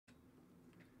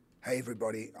Hey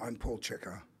everybody, I'm Paul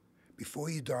Checker. Before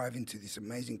you dive into this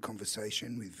amazing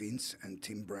conversation with Vince and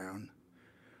Tim Brown,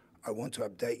 I want to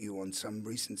update you on some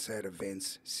recent sad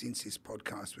events since this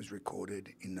podcast was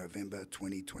recorded in November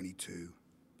 2022.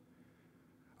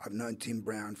 I've known Tim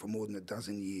Brown for more than a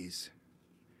dozen years.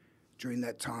 During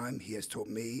that time, he has taught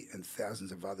me and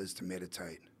thousands of others to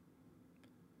meditate.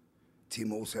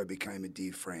 Tim also became a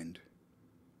dear friend.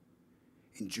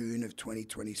 In June of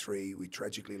 2023, we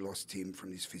tragically lost Tim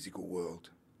from this physical world.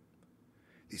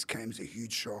 This came as a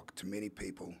huge shock to many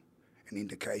people, an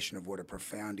indication of what a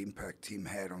profound impact Tim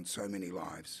had on so many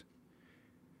lives.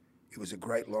 It was a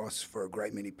great loss for a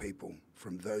great many people,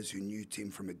 from those who knew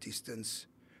Tim from a distance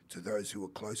to those who were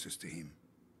closest to him.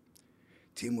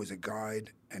 Tim was a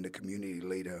guide and a community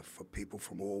leader for people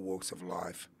from all walks of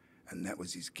life, and that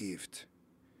was his gift.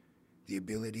 The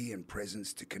ability and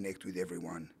presence to connect with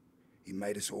everyone. He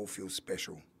made us all feel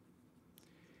special.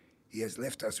 He has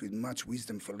left us with much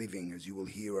wisdom for living, as you will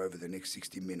hear over the next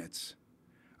 60 minutes.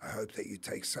 I hope that you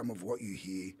take some of what you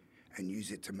hear and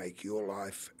use it to make your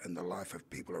life and the life of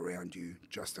people around you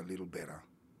just a little better.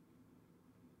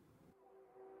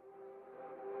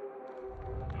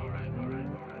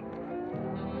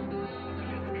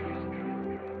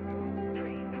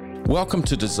 Welcome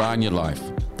to Design Your Life,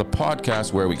 the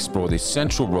podcast where we explore the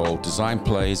essential role design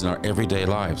plays in our everyday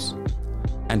lives,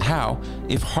 and how,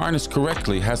 if harnessed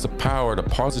correctly, has the power to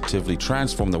positively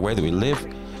transform the way that we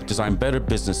live, design better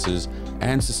businesses,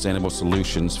 and sustainable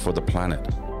solutions for the planet.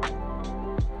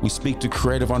 We speak to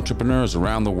creative entrepreneurs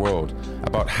around the world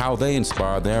about how they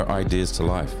inspire their ideas to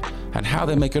life, and how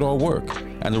they make it all work,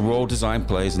 and the role design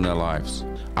plays in their lives.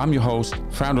 I'm your host,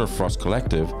 founder of Frost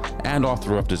Collective, and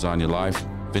author of Design Your Life,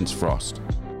 Vince Frost.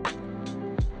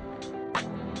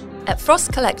 At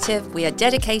Frost Collective, we are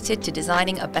dedicated to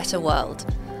designing a better world.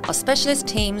 Our specialist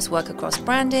teams work across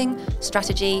branding,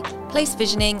 strategy, place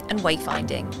visioning, and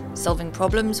wayfinding, solving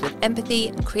problems with empathy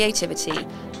and creativity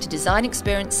to design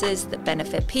experiences that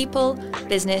benefit people,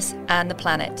 business, and the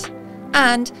planet.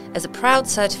 And as a proud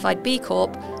certified B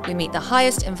Corp, we meet the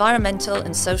highest environmental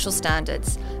and social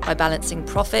standards by balancing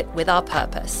profit with our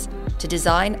purpose, to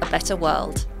design a better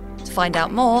world. To find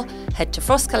out more, head to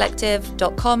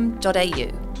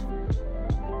frostcollective.com.au.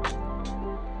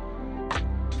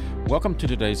 Welcome to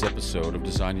today's episode of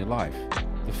Design Your Life,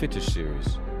 the Fittish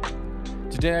series.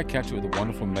 Today I catch up with a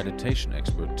wonderful meditation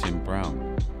expert, Tim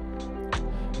Brown.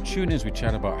 Tune in as we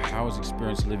chat about how his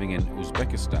experience living in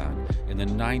Uzbekistan in the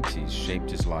 90s shaped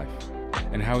his life,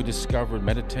 and how he discovered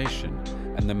meditation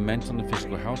and the mental and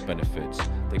physical health benefits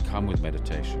that come with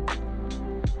meditation.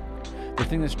 The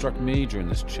thing that struck me during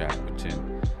this chat with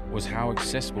Tim was how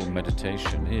accessible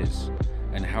meditation is,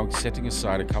 and how setting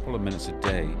aside a couple of minutes a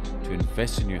day to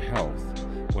invest in your health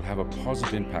will have a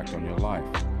positive impact on your life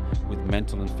with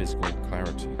mental and physical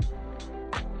clarity.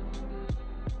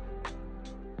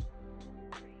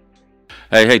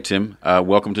 Hey Tim,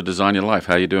 welcome to Design Your Life.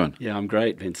 How you doing? Yeah, I'm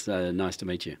great, Vince. Nice to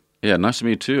meet you. Yeah, nice to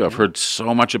meet you too. I've heard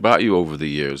so much about you over the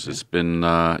years. It's been,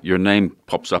 your name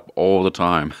pops up all the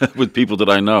time with people that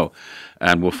I know.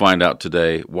 And we'll find out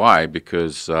today why,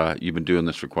 because you've been doing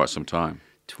this for quite some time.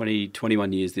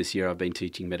 21 years this year I've been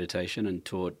teaching meditation and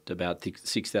taught about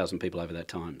 6,000 people over that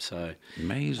time. So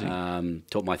amazing.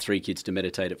 Taught my 3 kids to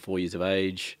meditate at 4 years of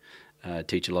age,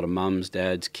 teach a lot of mums,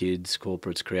 dads, kids,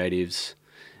 corporates, creatives,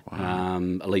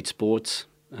 elite sports.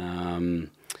 A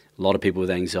lot of people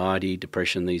with anxiety,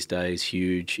 depression these days,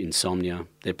 huge, insomnia.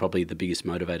 They're probably the biggest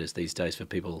motivators these days for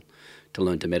people to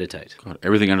learn to meditate. God,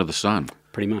 everything under the sun.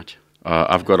 Pretty much.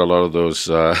 I've got a lot of those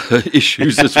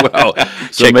issues as well.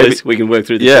 So checklist, maybe we can work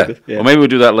through the checklist. Well, maybe we'll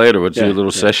do that later. We'll do a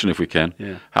little session if we can.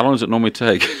 Yeah. How long does it normally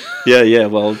take? Well,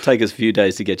 it'll take us a few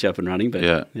days to get you up and running, but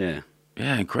yeah,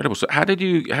 incredible. So how did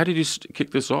you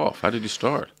kick this off? How did you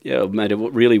start? Yeah, mate, it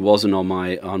really wasn't on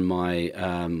my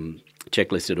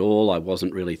checklist at all. I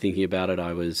wasn't really thinking about it.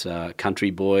 I was a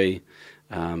country boy.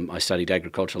 I studied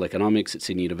agricultural economics at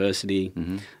Sydney University.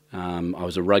 Mm-hmm. I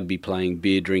was a rugby-playing,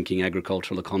 beer-drinking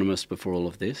agricultural economist before all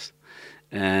of this.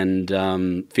 And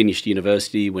finished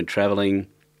university, went travelling,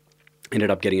 ended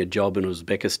up getting a job in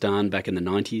Uzbekistan back in the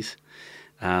 90s,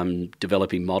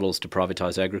 developing models to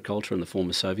privatise agriculture in the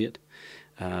former Soviet.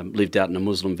 Lived out in a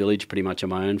Muslim village pretty much on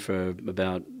my own for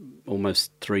about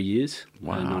almost 3 years.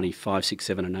 Wow. 95, 6,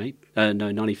 7 and 8.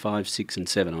 95, 6 and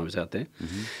 7 I was out there.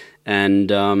 Mm-hmm. And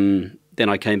then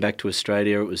I came back to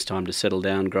Australia. It was time to settle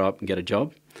down, grow up and get a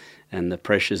job. And the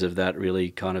pressures of that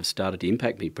really kind of started to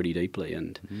impact me pretty deeply.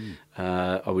 And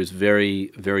I was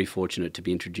very, very fortunate to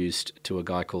be introduced to a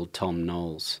guy called Tom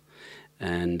Knowles.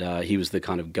 And he was the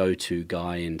kind of go-to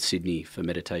guy in Sydney for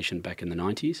meditation back in the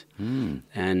 90s.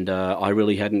 And I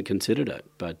really hadn't considered it.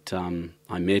 But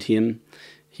I met him.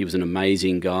 He was an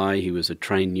amazing guy. He was a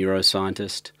trained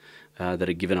neuroscientist that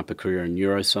had given up a career in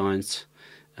neuroscience.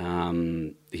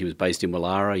 He was based in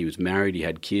Wallara. He was married. He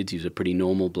had kids. He was a pretty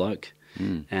normal bloke.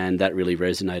 And that really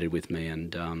resonated with me.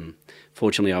 And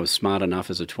fortunately, I was smart enough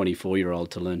as a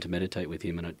 24-year-old to learn to meditate with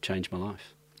him, and it changed my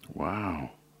life. Wow.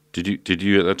 Did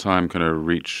you at that time kind of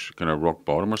reach kind of rock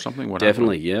bottom or something? What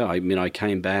Definitely, happened? yeah. I mean, I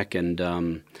came back and,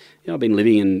 I've been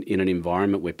living in an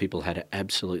environment where people had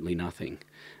absolutely nothing.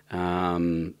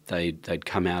 They'd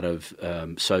come out of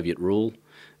Soviet rule.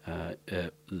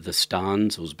 The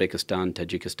Stans, Uzbekistan,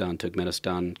 Tajikistan,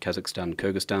 Turkmenistan, Kazakhstan,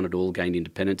 Kyrgyzstan had all gained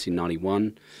independence in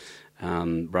 91.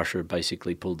 Russia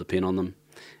basically pulled the pin on them.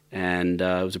 And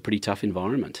it was a pretty tough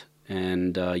environment.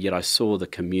 And yet I saw the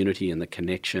community and the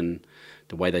connection,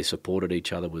 the way they supported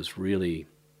each other was really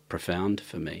profound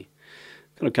for me.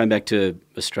 Kind of came back to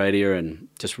Australia and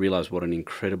just realised what an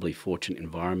incredibly fortunate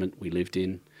environment we lived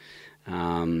in.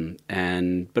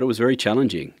 But it was very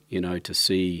challenging, to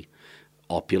see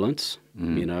opulence,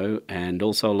 and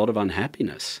also a lot of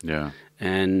unhappiness. Yeah.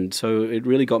 And so it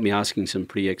really got me asking some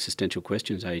pretty existential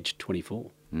questions aged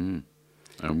 24.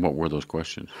 And what were those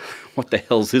questions? What the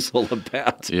hell's this all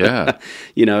about? Yeah.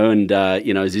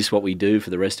 Is this what we do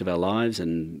for the rest of our lives?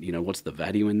 And, what's the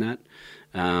value in that?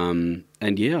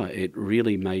 It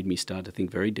really made me start to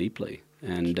think very deeply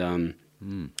and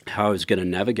how I was going to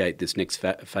navigate this next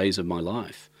phase of my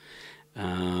life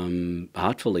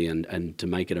heartfully and to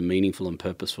make it a meaningful and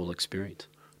purposeful experience.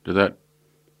 Did that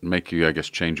make you, I guess,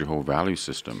 change your whole value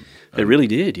system? It really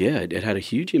did, yeah. It had a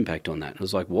huge impact on that. It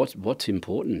was like, what's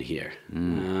important here,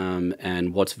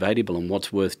 and what's valuable and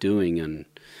what's worth doing. And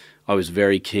I was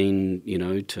very keen,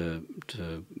 to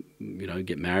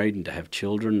get married and to have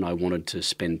children. I wanted to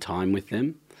spend time with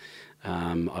them.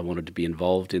 I wanted to be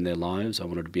involved in their lives. I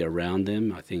wanted to be around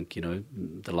them. I think,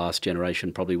 the last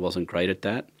generation probably wasn't great at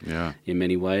that in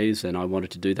many ways, and I wanted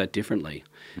to do that differently.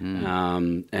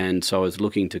 And so I was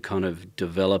looking to kind of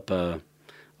develop a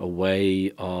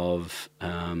way of,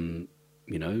 doing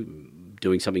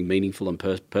something meaningful and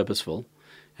purposeful,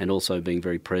 and also being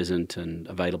very present and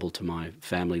available to my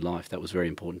family life. That was very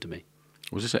important to me.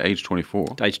 Was this at age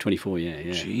 24? Age 24,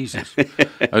 yeah. Jesus.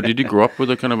 Did you grow up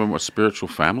with a kind of a spiritual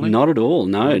family? Not at all,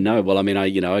 no. Well, I mean,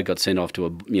 I got sent off to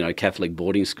a Catholic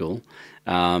boarding school,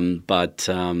 but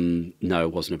no,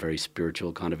 it wasn't a very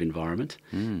spiritual kind of environment.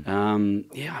 The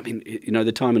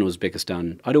time in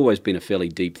Uzbekistan, I'd always been a fairly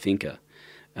deep thinker,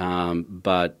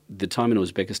 but the time in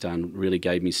Uzbekistan really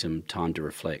gave me some time to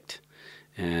reflect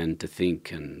and to think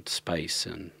and space,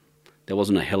 and there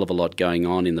wasn't a hell of a lot going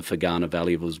on in the Fergana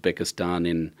Valley of Uzbekistan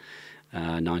in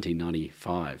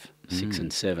 1995, 6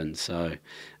 and 7. So,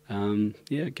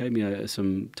 it gave me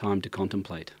some time to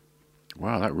contemplate.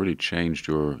 Wow, that really changed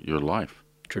your life.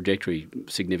 Trajectory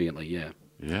significantly, yeah.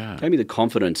 Yeah. Gave me the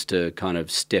confidence to kind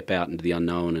of step out into the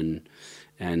unknown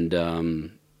and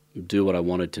do what I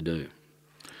wanted to do.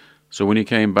 So when you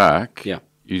came back, yeah,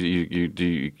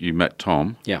 you met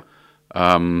Tom. Yeah.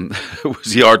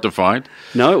 Was he hard to find?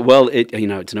 No, well, it's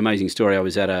an amazing story. I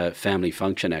was at a family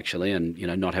function actually, and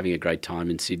not having a great time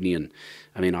in Sydney, and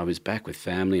I mean, I was back with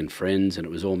family and friends, and it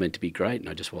was all meant to be great, and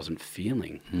I just wasn't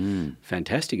feeling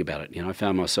fantastic about it. I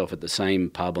found myself at the same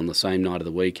pub on the same night of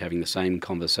the week, having the same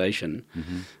conversation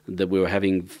that we were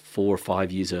having 4 or 5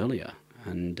 years earlier,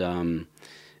 and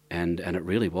it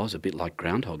really was a bit like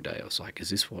Groundhog Day. I was like, is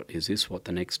this what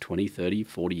the next 20, 30,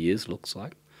 40 years looks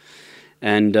like?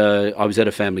 And I was at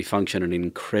a family function, and an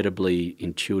incredibly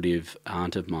intuitive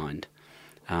aunt of mine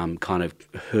kind of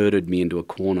herded me into a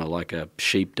corner like a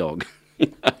sheepdog.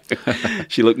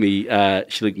 She looked me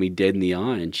dead in the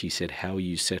eye, and she said, "How are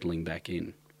you settling back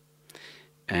in?"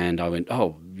 And I went,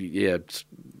 "Oh, yeah, it's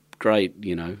great,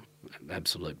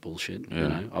 absolute bullshit.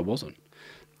 Yeah. I wasn't."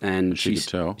 And she could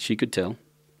tell. She could tell.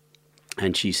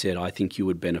 And she said, "I think you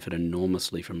would benefit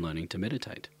enormously from learning to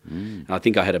meditate." And I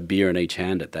think I had a beer in each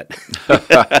hand at that.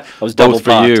 I was double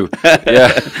parked. For you.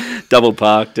 Yeah. Double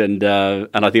parked, and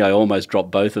I think I almost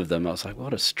dropped both of them. I was like,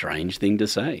 what a strange thing to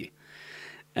say.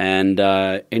 And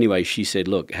anyway, she said,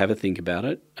 "Look, have a think about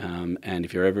it, and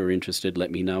if you're ever interested,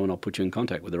 let me know and I'll put you in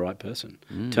contact with the right person."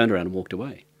 Turned around and walked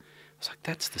away. I was like,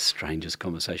 that's the strangest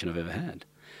conversation I've ever had.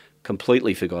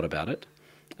 Completely forgot about it.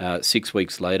 6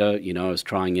 weeks later, I was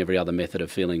trying every other method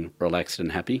of feeling relaxed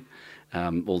and happy,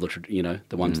 all the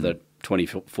ones that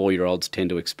 24-year-olds tend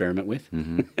to experiment with,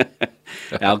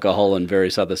 alcohol and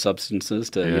various other substances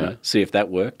to see if that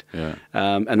worked. Yeah.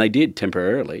 And they did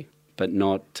temporarily, but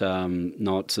not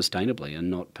sustainably and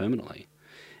not permanently.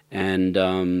 And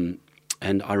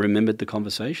I remembered the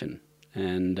conversation.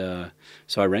 And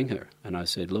so I rang her and I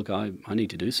said, look, I need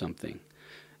to do something.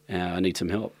 I need some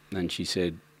help. And she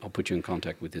said, I'll put you in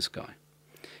contact with this guy.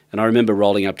 And I remember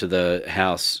rolling up to the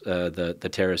house, the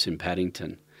terrace in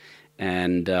Paddington,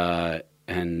 and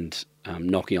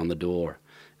knocking on the door.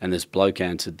 And this bloke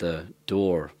answered the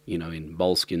door, in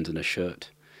moleskins and a shirt.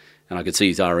 And I could see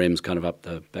his RMs kind of up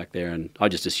the back there, and I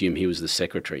just assumed he was the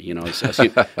secretary. I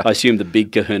assumed the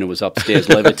big kahuna was upstairs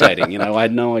levitating. I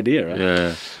had no idea. Right?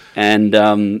 Yeah.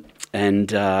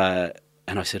 And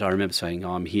I said, I remember saying,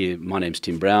 I'm here. My name's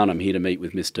Tim Brown. I'm here to meet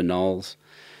with Mr. Knowles.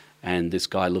 And this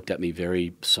guy looked at me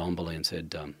very somberly and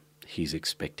said, he's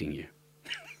expecting you.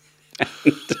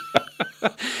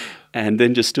 And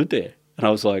then just stood there. And I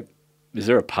was like, is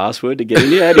there a password to get in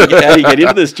here? How do you get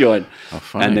into this joint? Oh,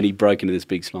 funny. And then he broke into this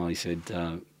big smile. He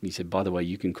said, by the way,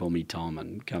 you can call me Tom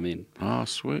and come in. Oh,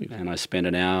 sweet. And I spent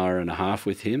an hour and a half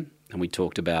with him, and we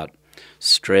talked about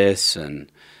stress,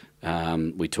 and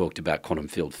we talked about quantum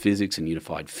field physics and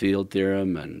unified field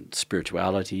theorem and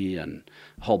spirituality and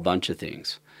a whole bunch of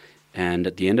things. And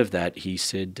at the end of that, he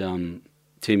said,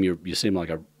 Tim, you seem like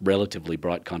a relatively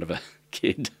bright kind of a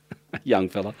kid, a young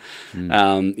fella.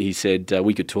 He said,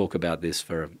 we could talk about this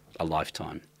for a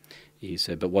lifetime. He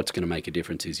said, but what's going to make a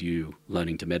difference is you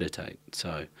learning to meditate.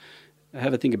 So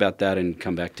have a think about that and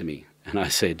come back to me. And I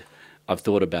said, I've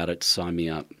thought about it, sign me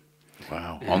up.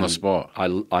 Wow, And on the spot. I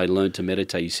learned to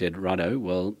meditate. He said, righto,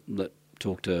 well,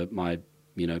 talk to my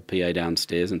PA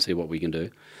downstairs and see what we can do.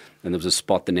 And there was a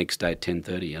spot the next day at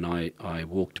 10:30, and I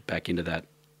walked back into that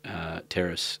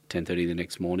terrace 10:30 the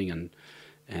next morning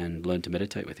and learned to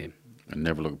meditate with him. And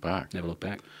never look back. Never looked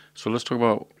back. So let's talk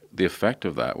about the effect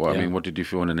of that. Well, Yeah. I mean, what did you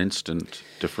feel in an instant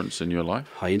difference in your life?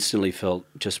 I instantly felt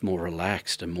just more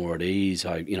relaxed and more at ease.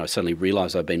 I suddenly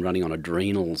realised I'd been running on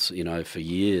adrenals, for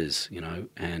years,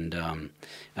 and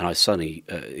I suddenly,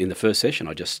 in the first session,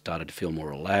 I just started to feel more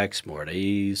relaxed, more at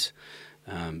ease.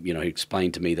 He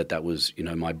explained to me that was,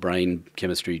 my brain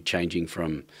chemistry changing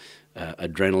from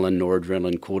adrenaline,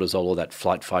 noradrenaline, cortisol, all that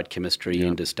flight-fight chemistry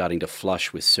into starting to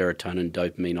flush with serotonin,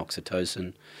 dopamine,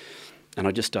 oxytocin. And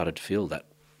I just started to feel that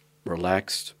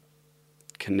relaxed,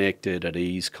 connected, at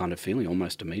ease kind of feeling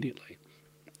almost immediately.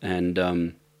 And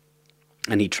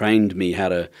he trained me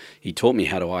he taught me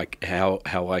how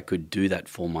I could do that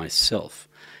for myself.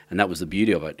 And that was the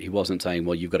beauty of it. He wasn't saying,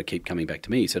 well, you've got to keep coming back to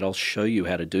me. He said, I'll show you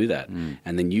how to do that.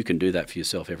 And then you can do that for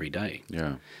yourself every day.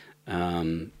 Yeah.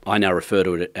 I now refer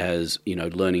to it as,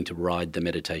 learning to ride the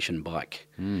meditation bike.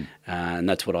 And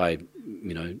that's what I,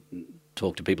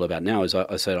 talk to people about now is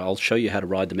I said, I'll show you how to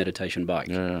ride the meditation bike.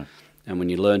 Yeah. And when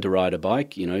you learn to ride a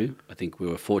bike, I think we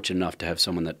were fortunate enough to have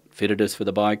someone that fitted us for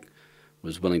the bike,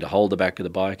 was willing to hold the back of the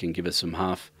bike and give us some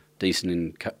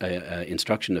half-decent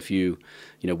instruction, a few,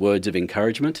 words of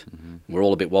encouragement. We're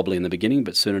all a bit wobbly in the beginning,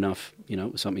 but soon enough,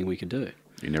 it was something we could do.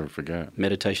 You never forget.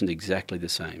 Meditation's exactly the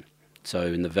same. So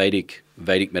in the Vedic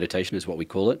meditation is what we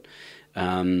call it.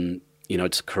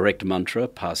 It's a correct mantra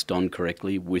passed on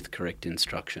correctly with correct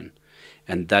instruction.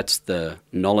 And that's the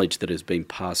knowledge that has been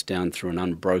passed down through an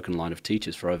unbroken line of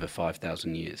teachers for over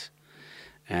 5,000 years.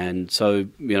 And so,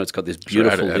 it's got this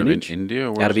beautiful lineage. Out of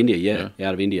India? Out of India, yeah,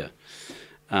 out of India.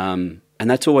 And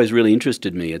that's always really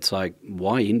interested me. It's like,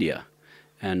 why India?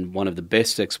 And one of the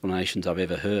best explanations I've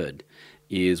ever heard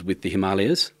is with the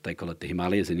Himalayas. They call it the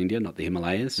Himalayas in India, not the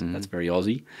Himalayas. That's very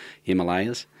Aussie,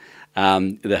 Himalayas.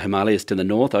 The Himalayas to the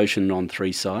north, ocean on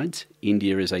three sides.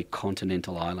 India is a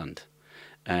continental island.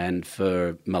 And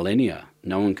for millennia,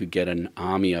 no one could get an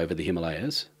army over the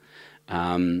Himalayas,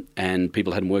 and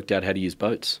people hadn't worked out how to use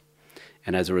boats.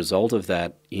 And as a result of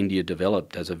that, India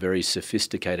developed as a very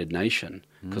sophisticated nation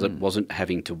because it wasn't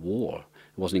having to war.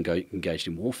 It wasn't engaged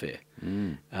in warfare.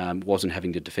 It wasn't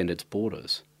having to defend its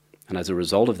borders. And as a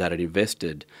result of that,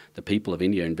 the people of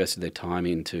India invested their time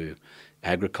into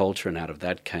agriculture, and out of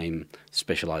that came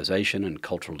specialization and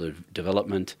cultural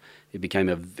development. It became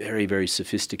a very, very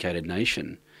sophisticated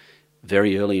nation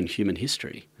very early in human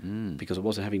history because it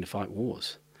wasn't having to fight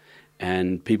wars.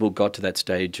 And people got to that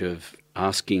stage of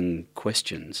asking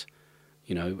questions.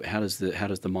 How does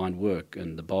the mind work,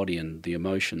 and the body and the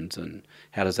emotions, and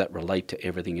how does that relate to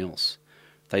everything else?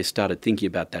 They started thinking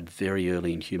about that very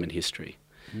early in human history.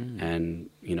 And,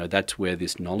 that's where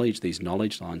these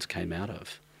knowledge lines came out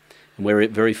of. And we're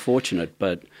very fortunate,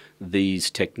 but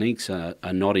these techniques are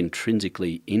not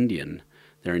intrinsically Indian.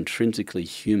 They're intrinsically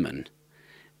human.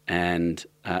 And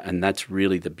that's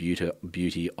really the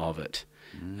beauty of it.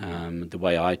 The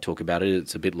way I talk about it,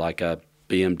 it's a bit like a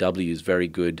BMW's very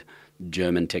good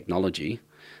German technology,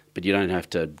 but you don't have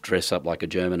to dress up like a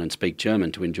German and speak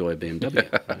German to enjoy a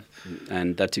BMW. Right?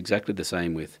 And that's exactly the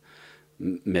same with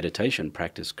meditation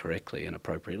practiced correctly and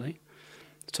appropriately.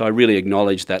 So I really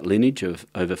acknowledge that lineage of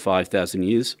over 5,000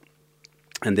 years,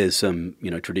 and there's some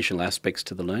traditional aspects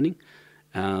to the learning,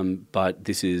 but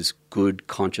this is good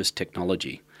conscious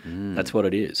technology. That's what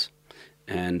it is,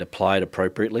 and applied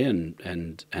appropriately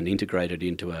and integrated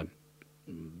into a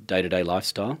day-to-day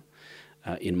lifestyle.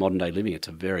 In modern-day living, it's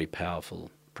a very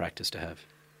powerful practice to have.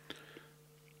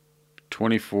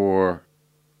 24,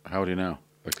 how old are you now?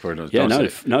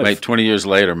 No. Wait, 20 years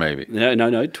later, maybe.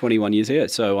 No, 21 years here.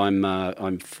 So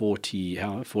I'm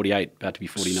 48, about to be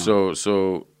 49.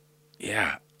 So,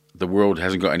 yeah, the world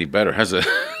hasn't got any better, has it?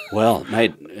 Well,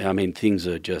 mate, I mean, things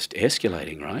are just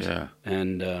escalating, right? Yeah.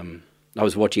 And I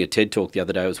was watching a TED Talk the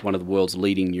other day. It was one of the world's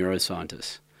leading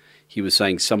neuroscientists. He was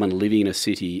saying someone living in a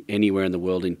city anywhere in the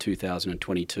world in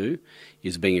 2022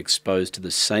 is being exposed to the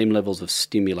same levels of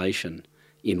stimulation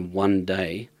in one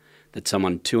day that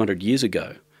someone 200 years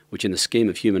ago, which in the scheme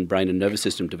of human brain and nervous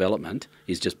system development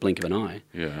is just blink of an eye,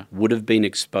 would have been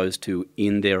exposed to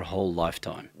in their whole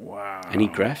lifetime. Wow. And he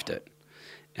graphed it.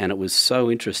 And it was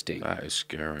so interesting. That is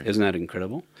scary. Isn't that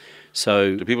incredible?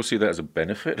 So, do people see that as a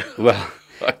benefit?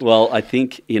 Well, I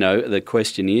think, the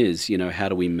question is, how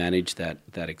do we manage that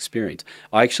experience?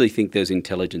 I actually think there's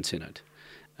intelligence in it.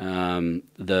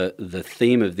 The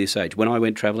theme of this age, when I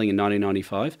went travelling in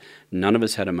 1995, none of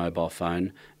us had a mobile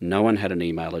phone, no one had an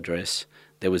email address,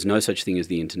 there was no such thing as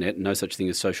the internet, no such thing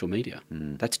as social media.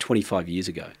 That's 25 years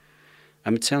ago.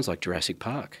 It sounds like Jurassic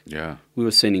Park. Yeah. We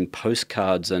were sending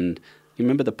postcards and... You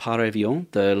remember the par avion,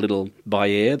 the little by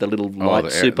air, the little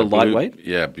super lightweight?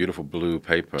 Yeah, beautiful blue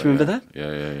paper. Do you remember that?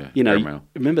 Yeah.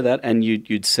 Remember that? And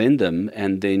you'd send them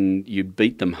and then you'd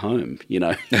beat them home, You'd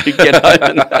get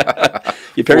home and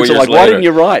your parents are like, why didn't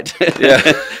you write? Yeah.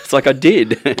 It's like, I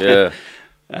did. Yeah.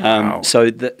 Wow.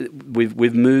 So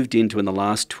we've moved into, in the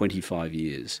last 25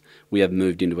 years, we have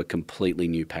moved into a completely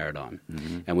new paradigm.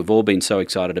 And we've all been so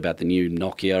excited about the new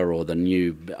Nokia or the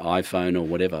new iPhone or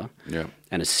whatever,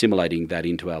 and assimilating that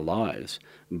into our lives.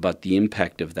 But the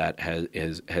impact of that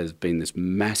has been this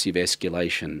massive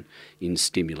escalation in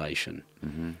stimulation.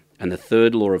 And the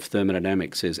third law of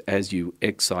thermodynamics says as you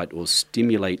excite or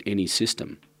stimulate any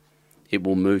system, it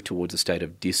will move towards a state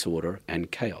of disorder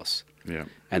and chaos. Yeah.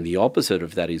 And the opposite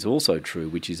of that is also true,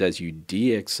 which is as you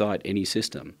de-excite any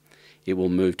system, it will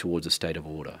move towards a state of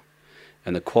order.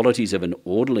 And the qualities of an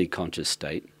orderly conscious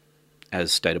state,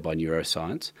 as stated by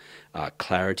neuroscience, are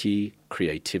clarity,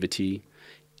 creativity,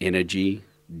 energy,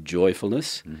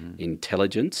 joyfulness,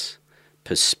 intelligence,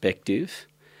 perspective,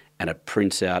 and it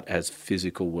prints out as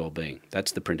physical well-being.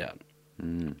 That's the printout.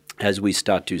 As we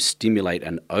start to stimulate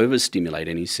and overstimulate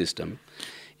any system,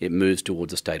 it moves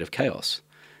towards a state of chaos.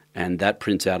 And that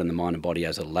prints out in the mind and body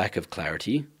as a lack of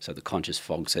clarity, so the conscious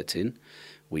fog sets in.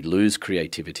 We lose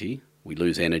creativity, we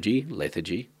lose energy,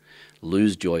 lethargy,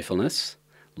 lose joyfulness,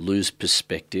 lose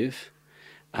perspective.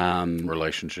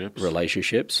 Relationships.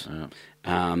 Yeah.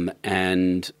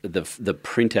 And the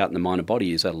printout in the mind and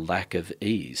body is a lack of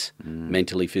ease,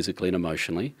 mentally, physically and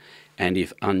emotionally. And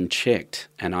if unchecked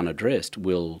and unaddressed,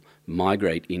 will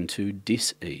migrate into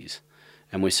dis-ease.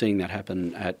 And we're seeing that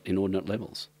happen at inordinate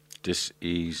levels.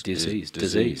 Disease.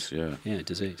 Yeah,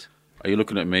 disease. Are you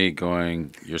looking at me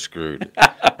going, you're screwed?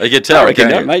 I can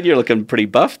tell, mate, you're looking pretty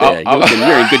buff there.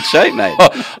 You're in good shape, mate.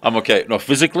 I'm okay. No,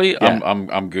 physically, yeah.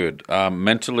 I'm good.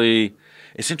 Mentally,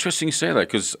 it's interesting you say that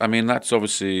because, that's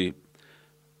obviously,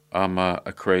 I'm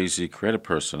a crazy creative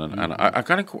person. And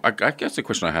I guess the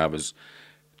question I have is,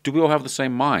 do we all have the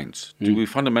same minds? Do we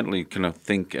fundamentally kind of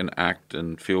think and act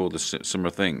and feel the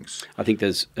similar things? I think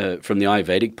there's, from the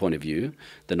Ayurvedic point of view,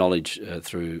 the knowledge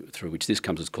through which this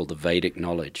comes is called the Vedic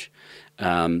knowledge.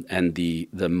 And the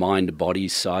mind-body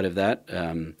side of that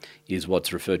is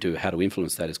what's referred to, how to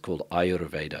influence that is called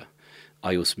Ayurveda.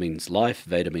 Ayus means life,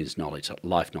 Veda means knowledge,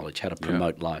 life knowledge, how to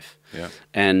promote life. Yeah.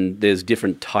 And there's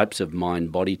different types of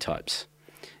mind-body types.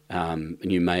 And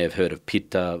you may have heard of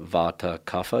Pitta, Vata,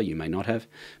 Kapha. You may not have,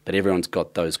 but everyone's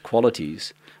got those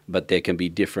qualities. But there can be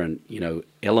different,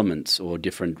 elements or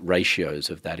different ratios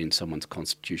of that in someone's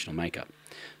constitutional makeup.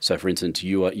 So, for instance,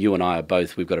 you and I are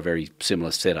both. We've got a very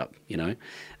similar setup,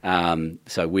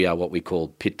 So we are what we call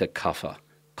Pitta Kapha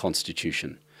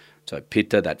constitution. So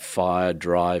Pitta, that fire,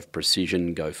 drive,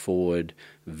 precision, go forward,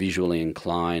 visually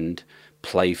inclined,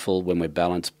 playful when we're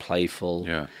balanced, playful.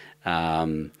 Yeah. A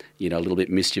little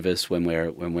bit mischievous when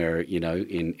we're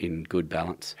in good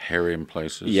balance. Hairy in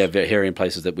places. Yeah, hairy in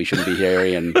places that we shouldn't be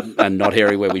hairy, and not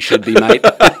hairy where we should be, mate.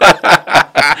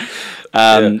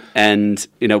 And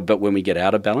but when we get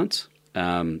out of balance,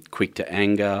 quick to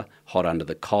anger, hot under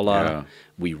the collar. Yeah.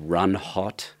 We run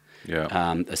hot.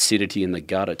 Yeah. Acidity in the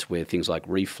gut, it's where things like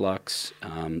reflux,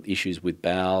 issues with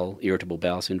bowel, irritable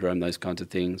bowel syndrome, those kinds of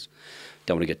things.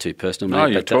 Don't want to get too personal, No,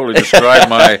 mate. you totally described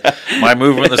my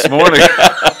movement this morning.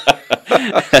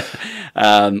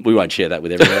 We won't share that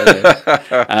with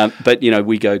everyone. But,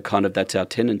 we go kind of, that's our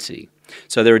tendency.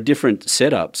 So there are different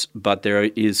setups, but there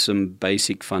is some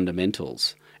basic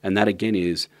fundamentals. And that, again,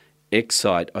 is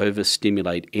excite,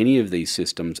 overstimulate any of these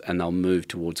systems, and they'll move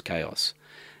towards chaos.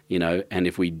 And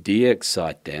if we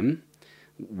de-excite them,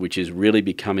 which is really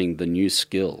becoming the new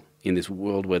skill in this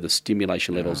world where the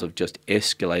stimulation levels have just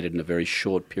escalated in a very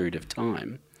short period of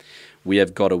time, we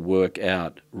have got to work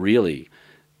out really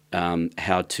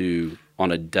how to,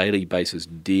 on a daily basis,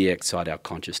 de-excite our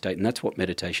conscious state. And that's what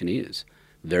meditation is.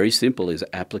 Very simple, is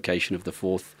application of the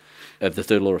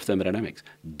third law of thermodynamics.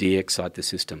 De-excite the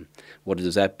system. What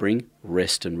does that bring?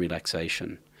 Rest and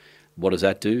relaxation. What does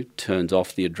that do? Turns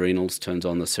off the adrenals, turns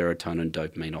on the serotonin,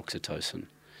 dopamine, oxytocin.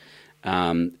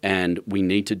 And we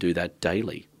need to do that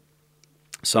daily.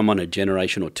 Someone a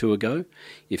generation or two ago,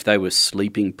 if they were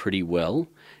sleeping pretty well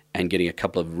and getting a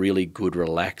couple of really good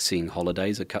relaxing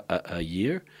holidays a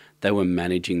year, they were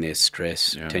managing their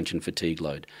stress, tension, fatigue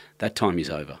load. That time is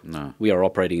over. No. We are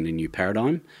operating in a new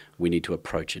paradigm. We need to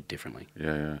approach it differently.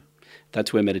 Yeah.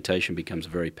 That's where meditation becomes a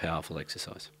very powerful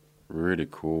exercise. Really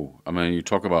cool. I mean, you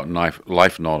talk about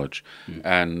life knowledge,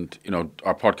 and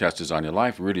our podcast Design Your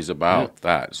Life really is about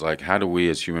that. It's like, how do we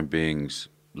as human beings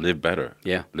live better,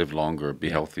 live longer, be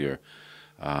healthier?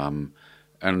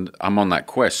 And I'm on that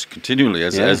quest continually,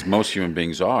 as most human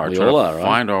beings are, We trying all to are, right?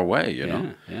 find our way. You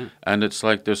know, Yeah. and it's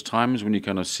like there's times when you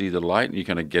kind of see the light and you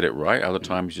kind of get it right. Other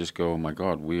times you just go, oh my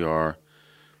God, you're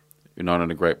not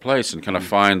in a great place, and kind of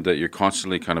find that you're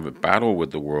constantly kind of at battle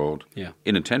with the world,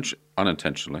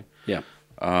 unintentionally. Yeah.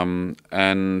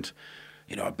 And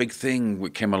a big thing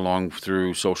that came along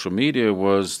through social media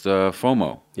was the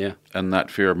FOMO, and that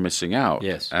fear of missing out.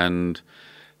 Yes. And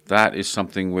that is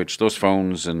something which those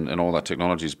phones and all that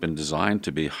technology has been designed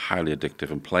to be highly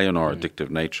addictive and play on our addictive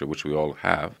nature, which we all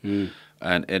have. And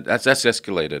that's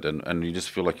escalated, and you just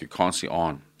feel like you're constantly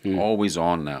on. Always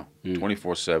on now,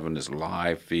 24/7. There's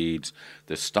live feeds.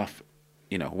 There's stuff,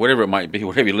 whatever it might be,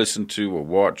 whatever you listen to or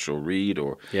watch or read,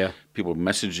 or people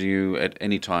messaging you at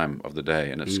any time of the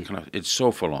day, and it's it's so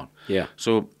full on. Yeah.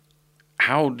 So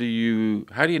how do you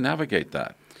navigate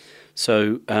that?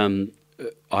 So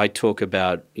I talk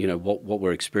about what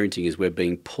we're experiencing is we're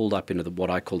being pulled up into what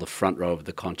I call the front row of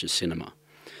the conscious cinema.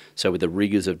 So with the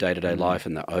rigors of day-to-day life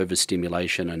and the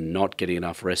overstimulation and not getting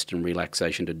enough rest and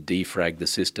relaxation to defrag the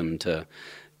system to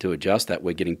adjust that,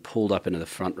 we're getting pulled up into the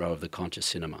front row of the conscious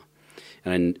cinema.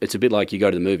 And it's a bit like you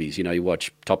go to the movies, you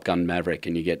watch Top Gun Maverick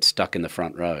and you get stuck in the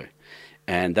front row.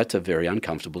 And that's a very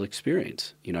uncomfortable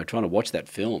experience, trying to watch that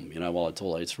film,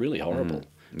 while it's really horrible.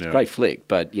 It's a great flick,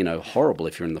 but, horrible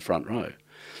if you're in the front row.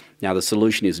 Now, the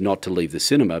solution is not to leave the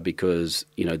cinema because,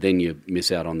 then you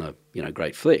miss out on the,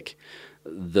 great flick.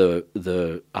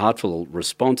 The artful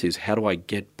response is, how do I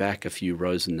get back a few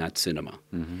rows in that cinema?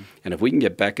 And if we can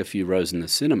get back a few rows in the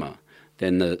cinema,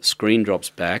 then the screen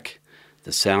drops back,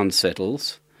 the sound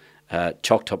settles,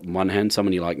 choc top in one hand,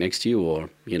 someone you like next to you, or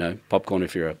popcorn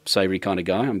if you're a savoury kind of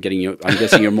guy. I'm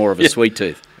guessing you're more of a sweet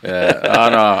tooth. Yeah. Oh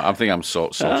no, I think I'm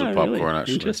salted popcorn really?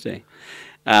 actually. Interesting.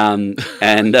 And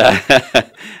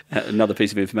another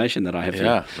piece of information that I have.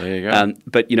 Yeah, there you go.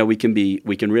 But we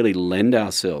can really lend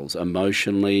ourselves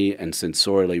emotionally and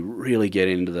sensorially, really get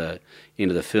into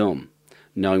the film,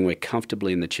 knowing we're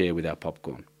comfortably in the chair with our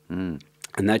popcorn, and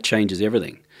that changes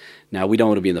everything. Now, we don't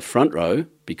want to be in the front row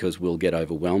because we'll get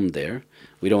overwhelmed there.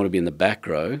 We don't want to be in the back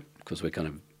row because we're kind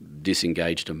of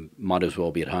disengaged and might as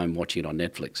well be at home watching it on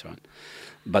Netflix, right?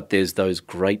 But there's those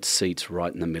great seats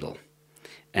right in the middle.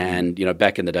 And,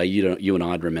 back in the day, you and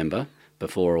I'd remember,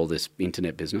 before all this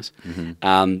internet business,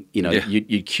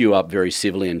 you'd queue up very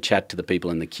civilly and chat to the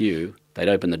people in the queue. They'd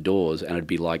open the doors and it'd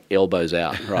be like elbows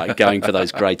out, right, going for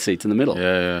those great seats in the middle.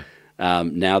 Yeah.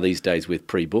 Now these days with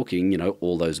pre-booking,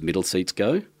 all those middle seats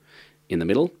go in the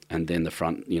middle, and then the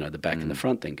front, the back and the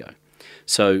front then go.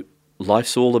 So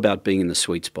life's all about being in the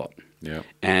sweet spot. Yeah.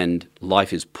 And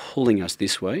life is pulling us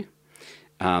this way.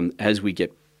 As we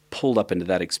get pulled up into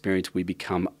that experience, we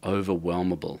become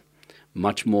overwhelmable,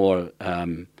 much more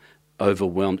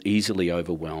overwhelmed, easily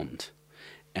overwhelmed.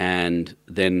 And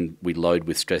then we load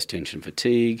with stress, tension,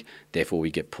 fatigue. Therefore,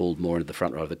 we get pulled more into the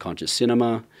front row of the conscious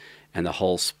cinema, and the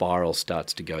whole spiral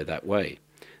starts to go that way.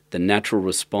 The natural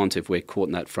response, if we're caught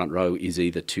in that front row, is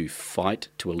either to fight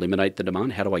to eliminate the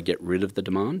demand. How do I get rid of the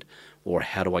demand? Or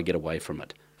how do I get away from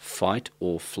it? Fight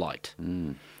or flight.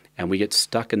 And we get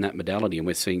stuck in that modality, and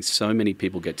we're seeing so many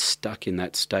people get stuck in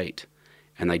that state,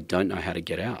 and they don't know how to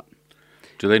get out.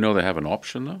 Do they know they have an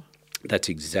option, though? That's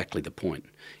exactly the point,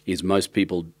 is most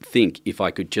people think if I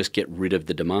could just get rid of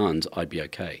the demands, I'd be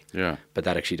okay. Yeah. But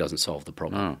that actually doesn't solve the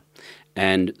problem. No.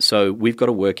 And so we've got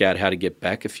to work out how to get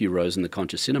back a few rows in the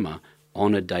conscious cinema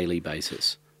on a daily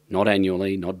basis. Not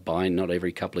annually, not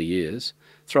every couple of years.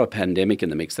 Throw a pandemic in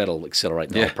the mix, that'll accelerate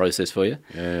the whole process for you.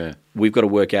 Yeah. We've got to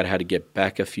work out how to get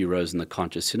back a few rows in the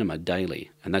conscious cinema daily.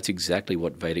 And that's exactly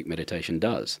what Vedic meditation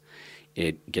does.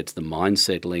 It gets the mind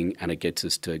settling, and it gets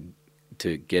us to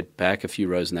get back a few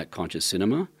rows in that conscious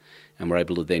cinema, and we're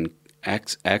able to then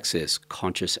access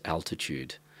conscious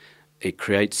altitude. It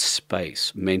creates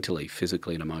space mentally,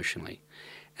 physically, and emotionally.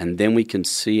 And then we can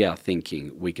see our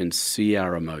thinking, we can see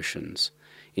our emotions.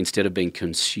 Instead of being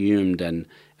consumed and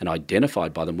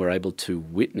identified by them, we're able to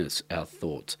witness our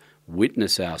thoughts,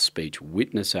 witness our speech,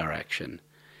 witness our action.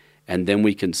 And then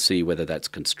we can see whether that's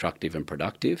constructive and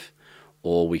productive,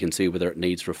 or we can see whether it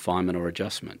needs refinement or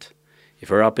adjustment. If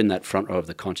we're up in that front row of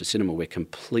the conscious cinema, we're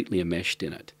completely enmeshed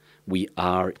in it. We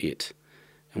are it.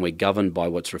 And we're governed by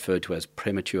what's referred to as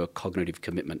premature cognitive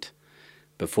commitment.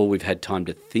 Before we've had time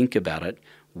to think about it,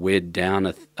 we're down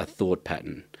a thought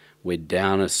pattern. We're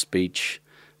down a speech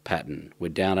pattern. We're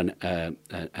down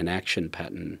an action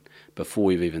pattern before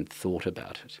we've even thought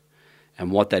about it.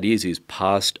 And what that is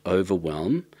past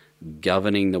overwhelm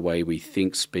governing the way we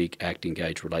think, speak, act,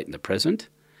 engage, relate in the present,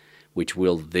 which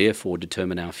will therefore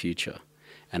determine our future.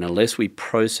 And unless we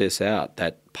process out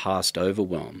that past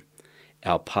overwhelm,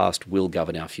 our past will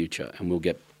govern our future, and we'll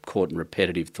get caught in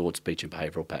repetitive thought, speech, and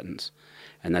behavioural patterns.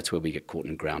 And that's where we get caught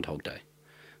in Groundhog Day,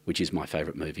 which is my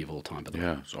favourite movie of all time, by the way.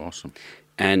 Yeah, it's awesome.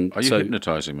 And Are you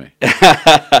hypnotising me?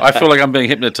 I feel like I'm being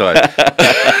hypnotised.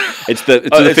 It's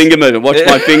the finger movement. Watch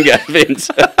my finger,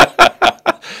 Vince.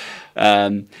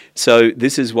 So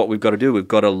this is what we've got to do. We've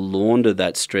got to launder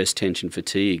that stress, tension,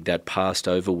 fatigue, that past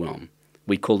overwhelm.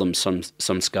 We call them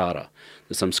samskara.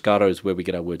 The samskara is where we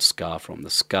get our word scar from, the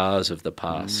scars of the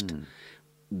past,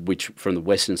 which from the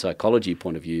Western psychology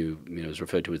point of view, is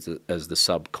referred to as the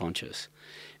subconscious.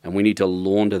 And we need to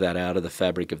launder that out of the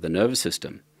fabric of the nervous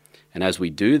system. And as we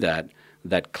do that,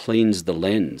 that cleans the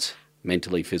lens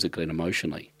mentally, physically, and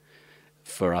emotionally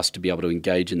for us to be able to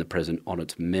engage in the present on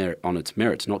its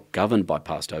merits, not governed by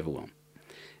past overwhelm.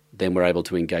 Then we're able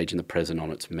to engage in the present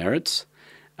on its merits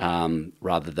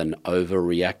rather than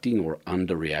overreacting or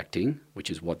underreacting, which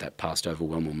is what that past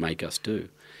overwhelm will make us do.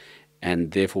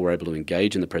 And therefore we're able to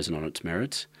engage in the present on its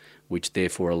merits, which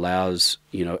therefore allows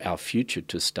our future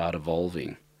to start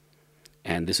evolving.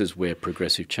 And this is where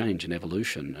progressive change and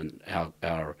evolution and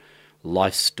our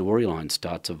life storyline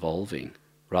starts evolving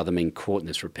rather than being caught in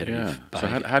this repetitive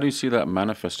behavior. So how do you see that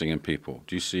manifesting in people?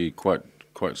 Do you see quite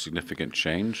significant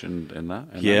change in that?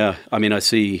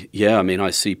 I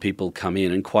see people come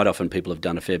in, and quite often people have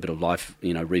done a fair bit of life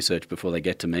research before they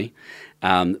get to me.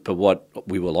 But what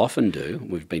we will often do,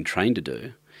 we've been trained to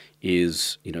do,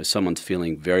 is someone's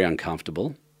feeling very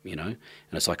uncomfortable, and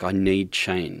it's like, I need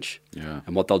change. Yeah.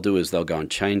 And what they'll do is they'll go and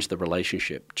change the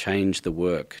relationship, change the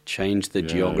work, change the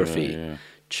geography,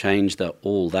 change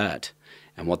all that.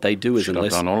 And what they do is, I've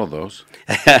done all of those.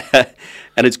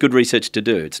 And it's good research to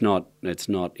do. It's not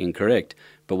incorrect.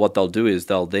 But what they'll do is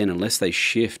they'll then, unless they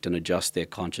shift and adjust their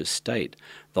conscious state,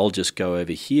 they'll just go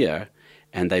over here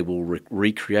and they will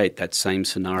recreate that same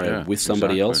scenario with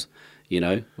somebody else,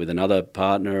 with another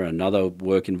partner, another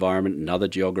work environment, another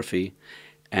geography.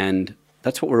 And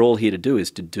that's what we're all here to do,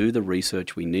 is to do the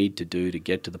research we need to do to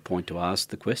get to the point to ask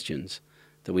the questions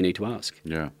that we need to ask.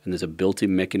 Yeah. And there's a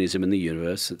built-in mechanism in the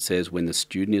universe that says when the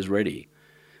student is ready,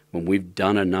 when we've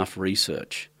done enough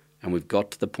research and we've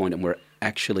got to the point and we're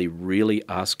actually really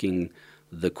asking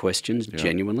the questions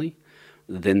genuinely,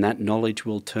 then that knowledge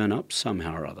will turn up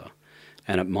somehow or other.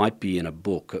 And it might be in a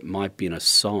book, it might be in a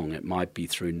song, it might be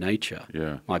through nature,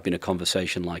 it might be in a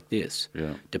conversation like this.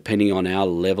 Yeah. Depending on our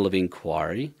level of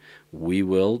inquiry, we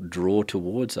will draw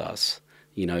towards us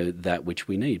that which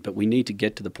we need. But we need to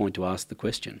get to the point to ask the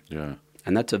question. Yeah.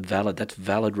 And that's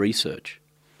valid research,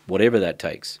 whatever that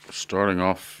takes. Starting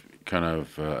off kind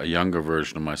of a younger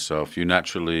version of myself, you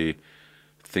naturally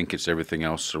think it's everything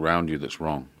else around you that's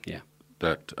wrong. Yeah.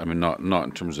 Not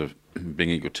in terms of being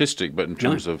egotistic, but in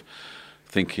terms of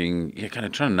thinking, kind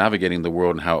of trying to navigating the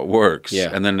world and how it works.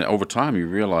 Yeah. And then over time you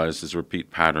realize there's repeat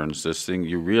patterns,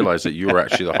 you realize that you're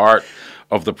actually the heart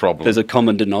of the problem. There's a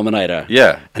common denominator.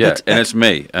 Yeah, and it's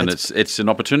me. And it's an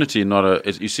opportunity,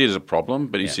 you see it as a problem,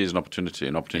 but you see it as an opportunity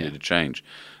to change.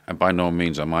 And by no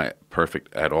means am I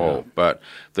perfect at all. But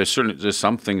there's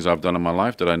some things I've done in my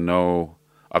life that I know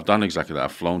I've done exactly that.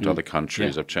 I've flown to Mm. other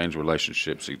countries. Yeah. I've changed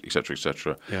relationships, et cetera, et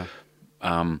cetera. Yeah.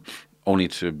 Only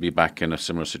to be back in a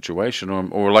similar situation,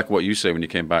 or like what you say when you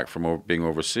came back from being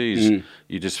overseas,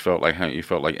 you just felt like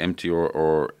empty,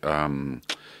 or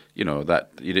that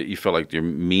you felt like your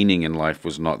meaning in life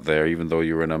was not there, even though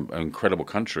you were in an incredible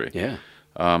country. Yeah.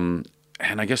 And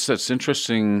I guess that's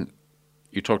interesting.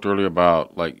 You talked earlier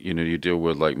about you deal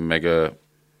with like mega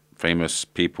famous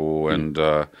people and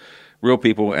real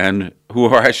people, and who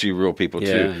are actually real people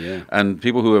too, Yeah. and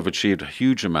people who have achieved a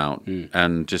huge amount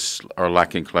and just are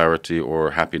lacking clarity or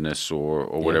happiness or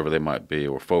whatever they might be,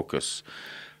 or focus.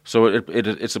 So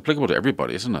it's applicable to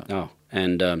everybody, isn't it? Oh,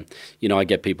 and I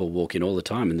get people walk in all the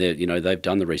time, and they've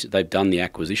done the research, they've done the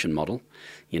acquisition model.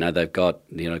 They've got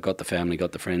the family,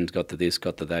 got the friends, got the this,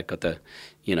 got the that, got the,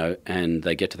 and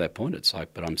they get to that point. It's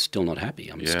like, but I'm still not happy.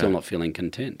 I'm still not feeling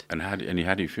content. And how do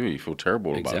you feel? You feel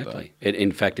terrible about that. Exactly.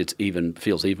 In fact, it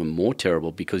feels even more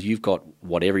terrible because you've got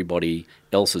what everybody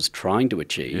else is trying to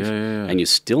achieve, and you're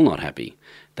still not happy.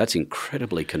 That's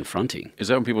incredibly confronting. Is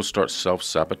that when people start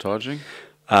self-sabotaging?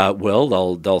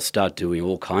 Well, they'll start doing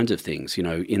all kinds of things,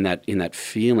 in that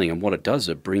feeling, and what it does,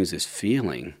 it brings this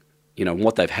feeling, and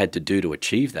what they've had to do to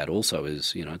achieve that also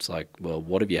is, it's like, well,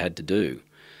 what have you had to do?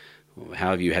 How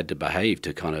have you had to behave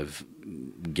to kind of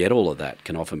get all of that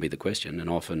can often be the question, and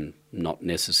often not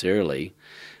necessarily,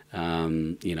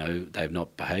 they've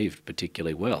not behaved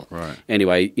particularly well. Right.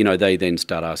 Anyway, they then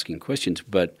start asking questions,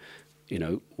 but,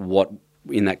 what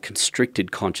in that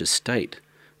constricted conscious state,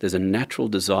 there's a natural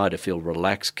desire to feel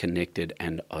relaxed, connected,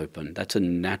 and open. That's a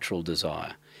natural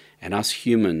desire. And us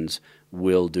humans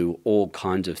will do all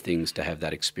kinds of things to have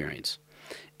that experience.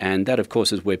 And that, of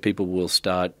course, is where people will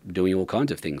start doing all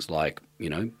kinds of things like,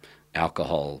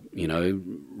 alcohol,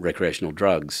 recreational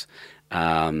drugs,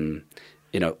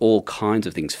 all kinds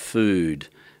of things, food,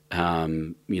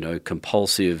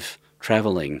 compulsive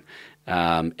traveling,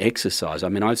 exercise. I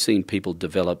mean, I've seen people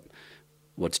develop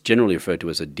what's generally referred to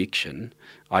as addiction.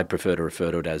 I prefer to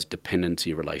refer to it as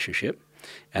dependency relationship.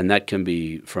 And that can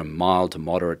be from mild to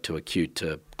moderate to acute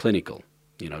to clinical,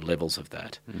 levels of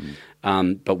that.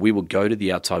 But we will go to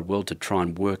the outside world to try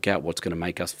and work out what's going to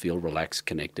make us feel relaxed,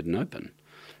 connected, and open.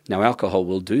 Now, alcohol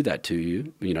will do that to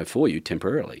you, for you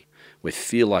temporarily. We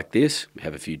feel like this, we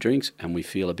have a few drinks, and we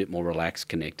feel a bit more relaxed,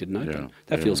 connected, and open.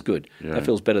 That feels good. Yeah. That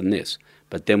feels better than this.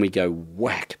 But then we go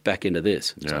whack back into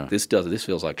this. It's like, this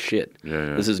feels like shit.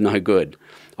 This is no good.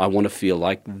 I want to feel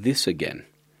like this again.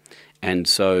 And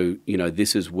so,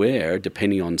 this is where,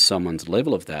 depending on someone's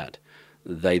level of that,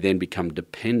 they then become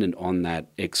dependent on that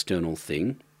external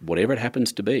thing, whatever it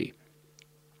happens to be.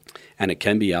 And it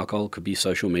can be alcohol, it could be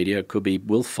social media, it could be,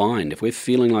 if we're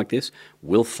feeling like this,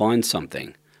 we'll find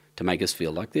something to make us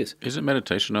feel like this. Isn't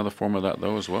meditation another form of that,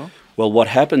 though, as well? Well, what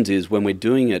happens is when we're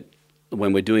doing it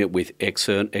with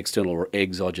external or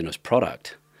exogenous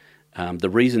product, the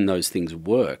reason those things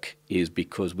work is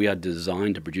because we are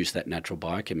designed to produce that natural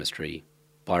biochemistry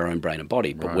by our own brain and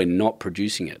body, but we're not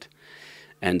producing it.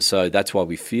 And so that's why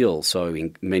we feel so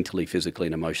mentally, physically,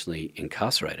 and emotionally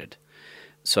incarcerated.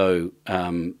 So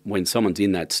when someone's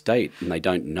in that state and they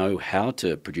don't know how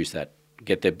to produce that,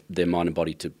 get their mind and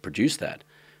body to produce that,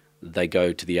 they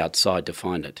go to the outside to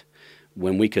find it.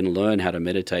 When we can learn how to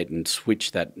meditate and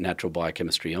switch that natural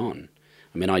biochemistry on,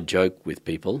 I mean, I joke with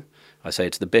people. I say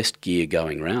it's the best gear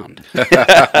going round.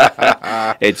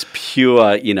 It's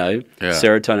pure,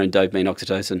 serotonin, dopamine,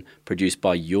 oxytocin produced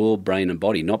by your brain and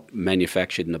body, not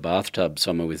manufactured in a bathtub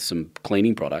somewhere with some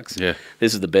cleaning products. Yeah.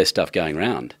 This is the best stuff going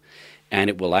round. And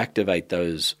it will activate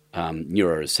those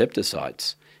neuroreceptor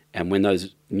sites. And when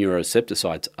those neuroreceptor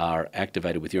sites are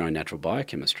activated with your own natural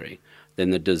biochemistry,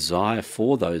 then the desire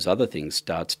for those other things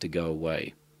starts to go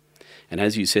away. And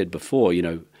as you said before,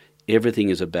 everything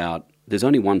is about, there's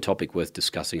only one topic worth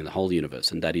discussing in the whole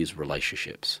universe, and that is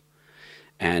relationships.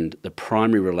 And the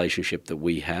primary relationship that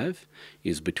we have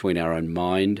is between our own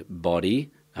mind, body,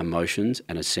 emotions,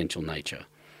 and essential nature.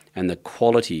 And the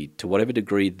quality, to whatever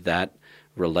degree that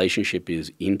relationship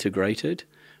is integrated,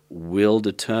 will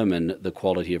determine the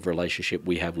quality of relationship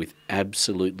we have with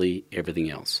absolutely everything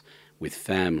else, with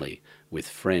family, with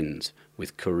friends,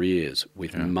 with careers,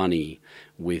 with money,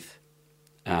 with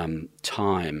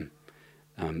time,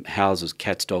 houses,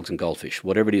 cats, dogs, and goldfish.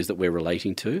 Whatever it is that we're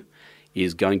relating to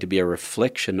is going to be a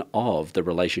reflection of the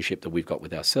relationship that we've got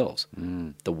with ourselves.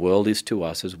 The world is to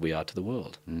us as we are to the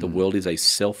world. The world is a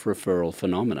self-referral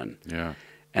phenomenon. Yeah.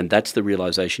 And that's the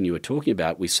realization you were talking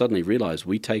about. We suddenly realize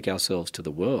we take ourselves to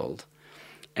the world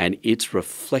and it's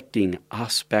reflecting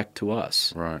us back to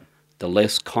us. Right. The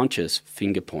less conscious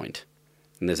finger point.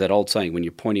 And there's that old saying, when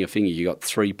you're pointing a finger, you got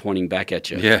 3 pointing back at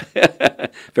you. Yeah.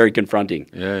 Very confronting.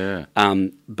 Yeah.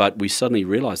 But we suddenly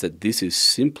realize that this is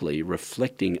simply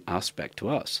reflecting us back to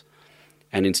us.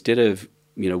 And instead of,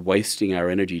 wasting our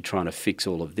energy trying to fix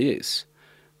all of this,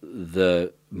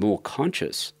 the more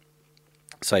conscious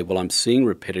say, well, I'm seeing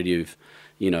repetitive,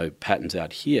 patterns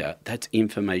out here. That's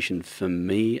information for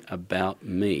me about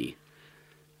me.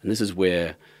 And this is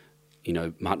where,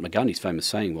 Mahatma Gandhi's famous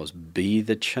saying was, be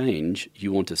the change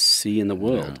you want to see in the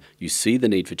world. Yeah. You see the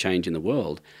need for change in the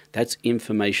world. That's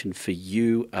information for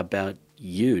you about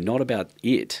you, not about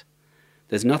it.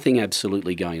 There's nothing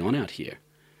absolutely going on out here.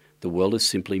 The world is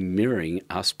simply mirroring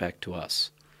us back to us.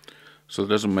 So it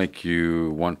doesn't make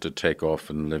you want to take off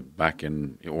and live back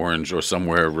in Orange or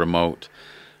somewhere remote,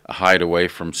 hide away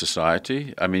from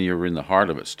society? I mean, you're in the heart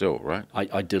of it still, right?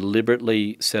 I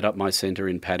deliberately set up my centre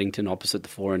in Paddington, opposite the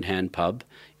Four in Hand pub,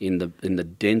 in the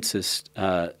densest,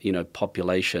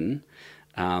 population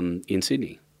in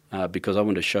Sydney, because I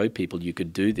want to show people you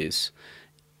could do this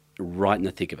right in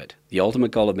the thick of it. The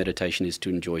ultimate goal of meditation is to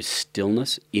enjoy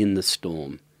stillness in the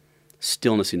storm,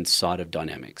 stillness inside of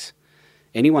dynamics.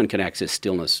 Anyone can access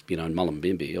stillness, in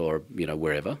Mullumbimby or,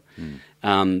 wherever.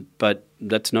 But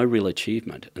that's no real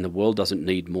achievement. And the world doesn't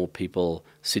need more people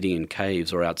sitting in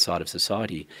caves or outside of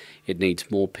society. It needs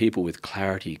more people with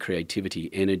clarity, creativity,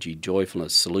 energy,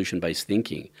 joyfulness, solution-based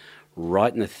thinking,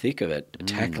 right in the thick of it,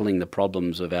 tackling the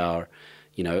problems of our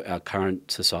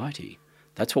current society.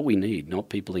 That's what we need, not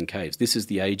people in caves. This is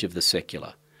the age of the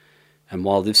secular. And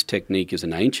while this technique is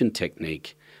an ancient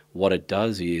technique, what it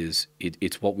does is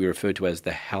it's what we refer to as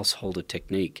the householder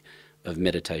technique of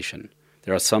meditation.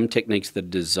 There are some techniques that are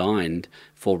designed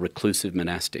for reclusive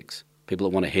monastics, people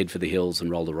that want to head for the hills and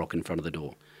roll the rock in front of the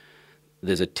door.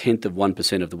 There's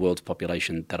 1/10% of the world's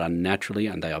population that are naturally,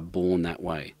 and they are born that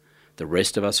way. The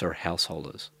rest of us are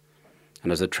householders.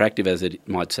 And as attractive as it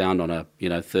might sound on a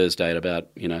Thursday at about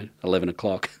 11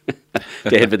 o'clock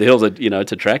to head for the hills,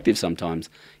 it's attractive sometimes.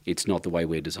 It's not the way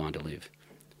we're designed to live.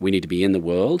 We need to be in the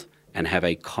world and have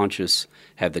the conscious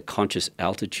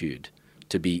altitude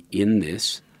to be in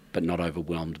this, but not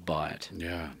overwhelmed by it.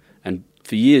 Yeah. And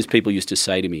for years, people used to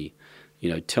say to me,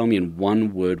 tell me in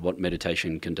one word what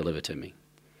meditation can deliver to me.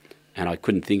 And I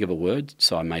couldn't think of a word,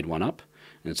 so I made one up.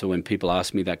 And so when people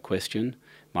ask me that question,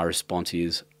 my response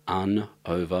is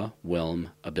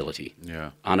unoverwhelmability.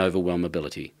 Yeah.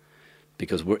 Unoverwhelmability.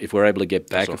 Because if we're able to get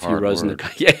back That's a few rows word.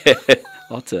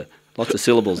 lots of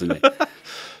syllables in there.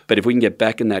 But if we can get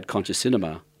back in that conscious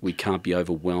cinema, we can't be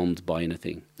overwhelmed by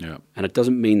anything. Yeah. And it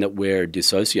doesn't mean that we're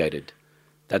dissociated.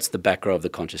 That's the back row of the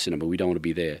conscious cinema. We don't want to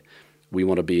be there. We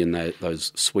want to be in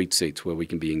those sweet seats where we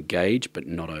can be engaged but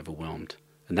not overwhelmed.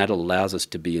 And that allows us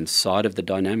to be inside of the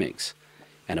dynamics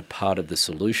and a part of the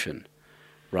solution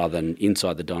rather than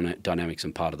inside the dynamics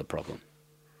and part of the problem.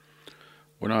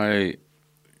 When I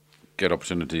get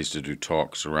opportunities to do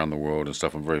talks around the world and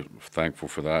stuff, I'm very thankful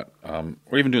for that.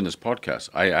 Or even doing this podcast,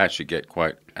 I actually get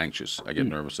quite anxious. I get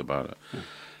nervous about it.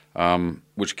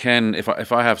 Which can,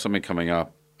 if I have something coming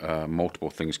up, multiple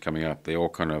things coming up, they all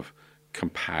kind of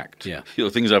compact. Yeah.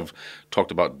 Things I've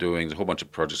talked about doing, there's a whole bunch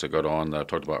of projects I got on that I've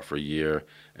talked about for a year,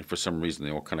 and for some reason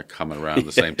they all kind of come around at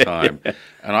the same time.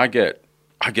 And I get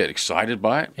excited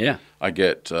by it. Yeah. I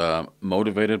get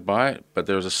motivated by it, but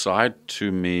there's a side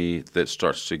to me that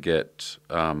starts to get,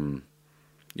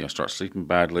 start sleeping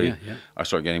badly. Yeah. I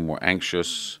start getting more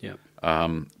anxious. Yeah.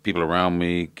 People around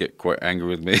me get quite angry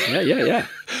with me. Yeah.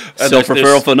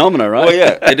 Self-referral phenomena, right? Well,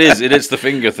 yeah, it is. It is the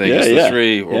finger thing. It's the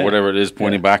three or whatever it is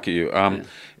pointing back at you.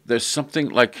 There's something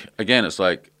like, again, it's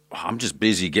like, I'm just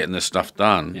busy getting this stuff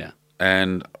done. Yeah.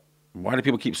 And why do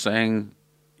people keep saying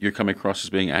you're coming across as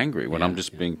being angry when I'm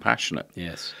just being passionate?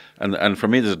 Yes. And for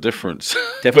me, there's a difference.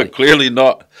 Definitely. But clearly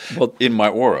not in my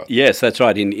aura. Yes, that's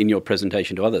right, in your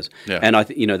presentation to others. Yeah. And I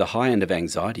think, the high end of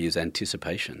anxiety is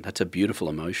anticipation. That's a beautiful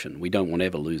emotion. We don't want to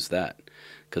ever lose that,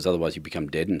 because otherwise you become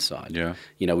dead inside. Yeah.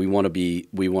 We want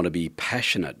to be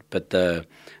passionate, but that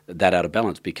out of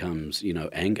balance becomes,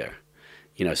 anger.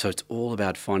 So it's all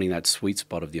about finding that sweet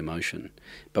spot of the emotion.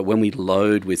 But when we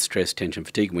load with stress, tension,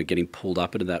 fatigue, and we're getting pulled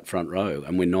up into that front row,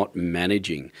 and we're not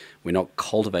managing, we're not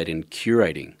cultivating and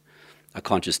curating a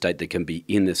conscious state that can be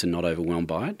in this and not overwhelmed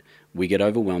by it, we get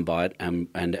overwhelmed by it, and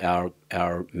our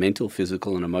mental,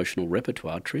 physical, and emotional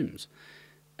repertoire trims.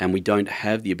 And we don't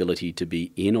have the ability to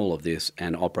be in all of this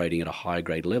and operating at a higher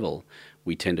grade level.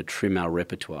 We tend to trim our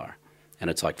repertoire. And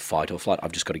it's like fight or flight.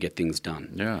 I've just got to get things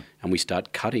done. Yeah. And we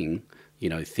start cutting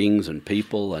things and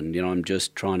people, and, I'm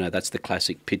just trying to, that's the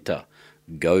classic pitta,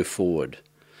 go forward.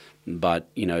 But,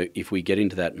 if we get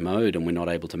into that mode and we're not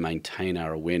able to maintain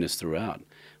our awareness throughout,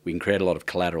 we can create a lot of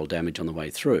collateral damage on the way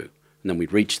through. And then we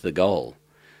reach the goal.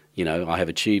 I have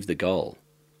achieved the goal,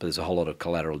 but there's a whole lot of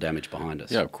collateral damage behind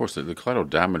us. Yeah, of course. The collateral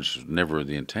damage was never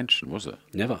the intention, was it?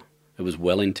 Never. It was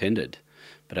well intended.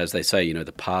 But as they say,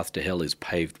 the path to hell is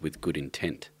paved with good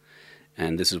intent.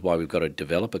 And this is why we've got to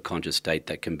develop a conscious state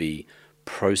that can be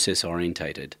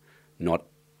process-orientated, not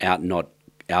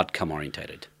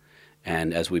outcome-orientated.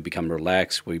 And as we become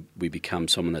relaxed, we become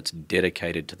someone that's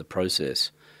dedicated to the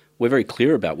process. We're very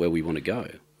clear about where we want to go,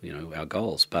 our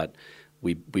goals, but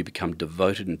we become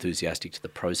devoted, enthusiastic to the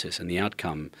process, and the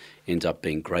outcome ends up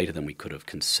being greater than we could have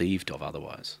conceived of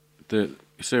otherwise. You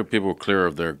say people are clear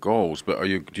of their goals, but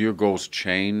do your goals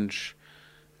change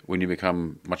when you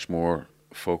become much more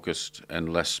focused and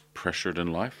less pressured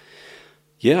in life?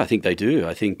 Yeah, I think they do.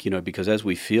 I think, because as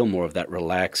we feel more of that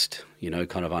relaxed,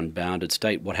 kind of unbounded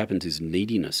state, what happens is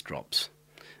neediness drops.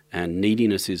 And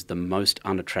neediness is the most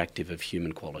unattractive of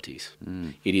human qualities.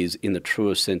 It is, in the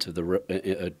truest sense of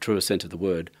the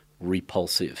word,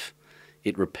 repulsive.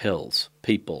 It repels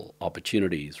people,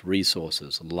 opportunities,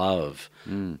 resources, love,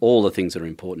 all the things that are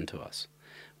important to us.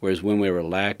 Whereas when we're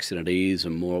relaxed and at ease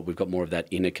and we've got more of that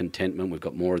inner contentment, we've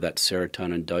got more of that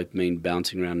serotonin, dopamine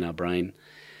bouncing around in our brain,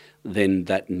 then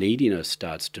that neediness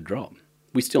starts to drop.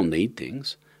 We still need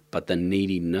things, but the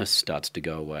neediness starts to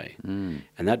go away. And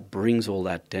that brings all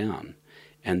that down.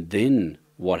 And then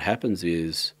what happens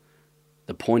is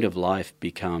the point of life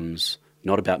becomes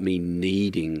not about me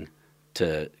needing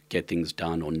to get things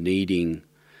done or needing,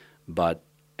 but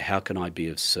how can I be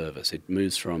of service? It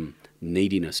moves from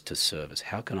neediness to service.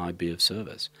 How can I be of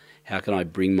service? How can I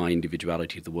bring my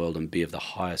individuality to the world and be of the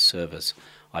highest service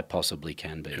I possibly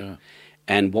can be? Yeah.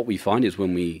 And what we find is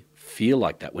when we feel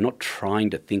like that, we're not trying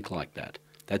to think like that.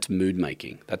 That's mood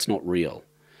making. That's not real.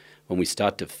 When we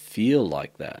start to feel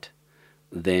like that,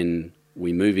 then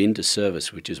we move into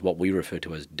service, which is what we refer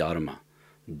to as dharma,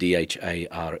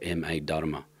 D-H-A-R-M-A,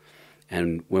 dharma.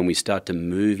 And when we start to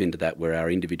move into that where our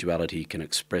individuality can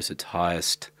express its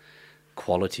highest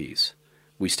qualities,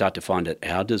 we start to find that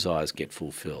our desires get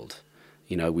fulfilled.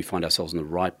 We find ourselves in the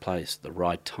right place, the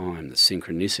right time, the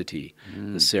synchronicity,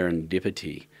 the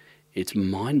serendipity. It's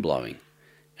mind-blowing.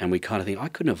 And we kind of think, I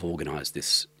couldn't have organised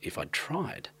this if I'd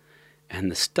tried. And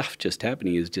the stuff just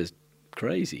happening is just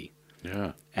crazy.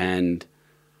 Yeah. And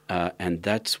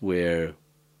that's where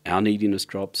our neediness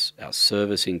drops, our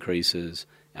service increases,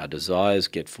 our desires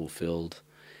get fulfilled.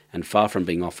 And far from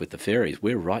being off with the fairies,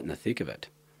 we're right in the thick of it.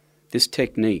 This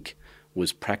technique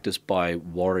was practiced by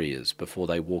warriors before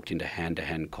they walked into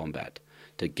hand-to-hand combat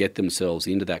to get themselves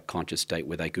into that conscious state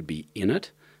where they could be in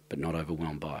it but not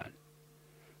overwhelmed by it.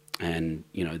 And,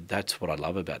 that's what I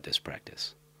love about this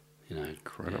practice.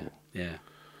 Incredible. Yeah.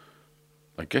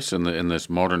 I guess in this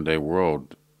modern day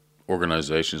world,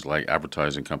 organizations like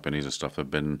advertising companies and stuff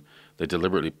they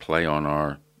deliberately play on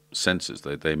our senses.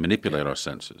 They manipulate our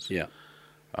senses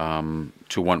to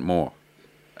want more.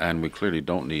 And we clearly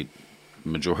don't need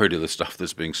majority of the stuff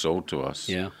that's being sold to us.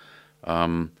 Yeah.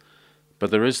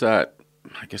 But there is that,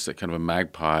 I guess, that kind of a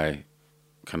magpie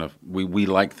kind of, we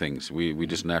like things. We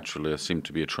just naturally seem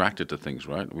to be attracted to things,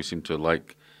 right? We seem to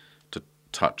like to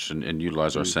touch and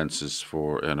utilize our senses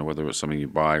for, whether it's something you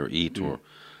buy or eat or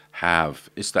have.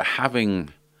 It's the having,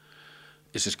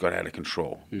 it's just got out of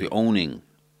control. The owning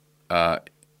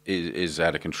is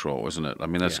out of control, isn't it? I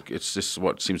mean, it's just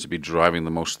what seems to be driving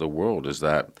the most of the world is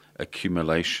that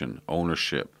accumulation,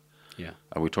 ownership. Yeah.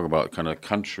 We talk about kind of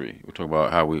country. We talk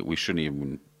about how we shouldn't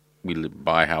even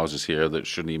buy houses here that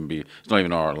shouldn't even be. It's not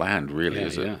even our land, really,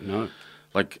 is it? Yeah, no.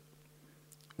 Like,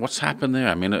 what's happened there?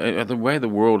 I mean, the way the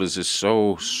world is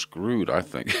so screwed. I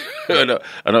think. I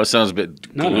know it sounds a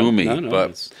bit gloomy,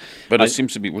 but it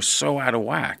seems to be we're so out of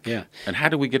whack. Yeah. And how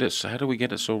do we get it? How do we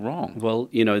get it so wrong? Well,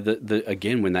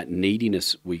 again, when that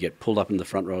neediness, we get pulled up in the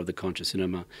front row of the conscious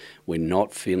cinema, we're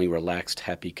not feeling relaxed,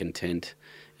 happy, content.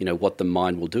 What the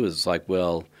mind will do is it's like,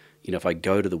 well, if I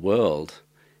go to the world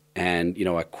and,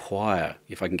 acquire,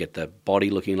 if I can get the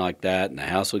body looking like that and the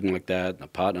house looking like that and the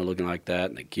partner looking like that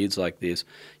and the kids like this,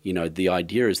 the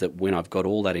idea is that when I've got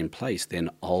all that in place, then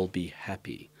I'll be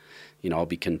happy. I'll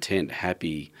be content,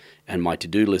 happy, and my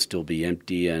to-do list will be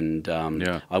empty and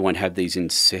I won't have these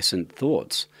incessant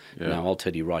thoughts. Yeah. Now, I'll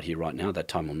tell you right here, right now, that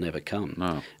time will never come.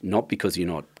 No. Not because you're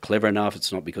not clever enough.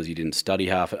 It's not because you didn't study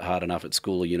hard enough at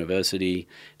school or university.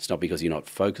 It's not because you're not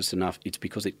focused enough. It's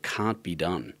because it can't be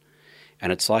done.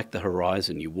 And it's like the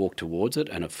horizon. You walk towards it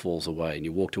and it falls away, and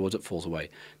you walk towards it, falls away.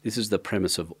 This is the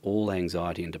premise of all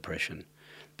anxiety and depression,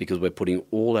 because we're putting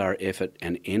all our effort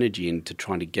and energy into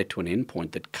trying to get to an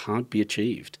endpoint that can't be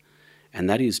achieved. And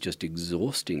that is just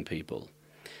exhausting people.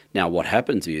 Now, what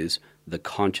happens is the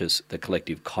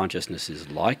collective consciousness is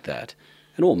like that,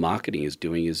 and all marketing is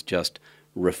doing is just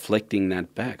reflecting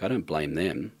that back. I don't blame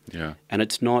them. Yeah. And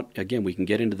it's not, again, we can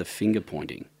get into the finger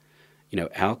pointing.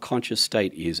 Our conscious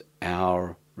state is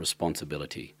our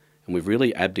responsibility, and we've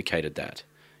really abdicated that.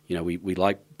 We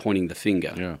like pointing the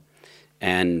finger. Yeah.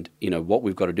 And, what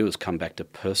we've got to do is come back to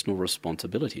personal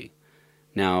responsibility.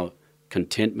 Now,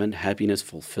 contentment, happiness,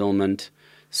 fulfillment,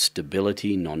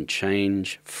 stability,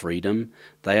 non-change, freedom,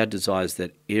 they are desires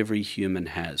that every human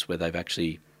has, where they've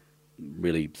actually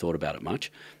really thought about it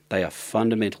much. They are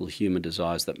fundamental human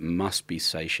desires that must be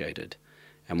satiated.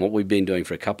 And what we've been doing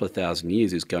for a couple of thousand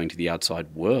years is going to the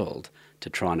outside world to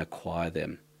try and acquire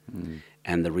them.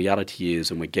 And the reality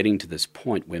is, and we're getting to this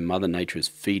point where Mother Nature is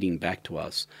feeding back to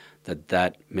us,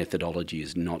 that methodology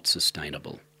is not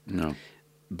sustainable. No.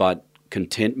 But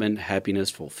contentment, happiness,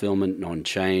 fulfillment,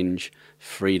 non-change,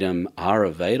 freedom are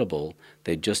available.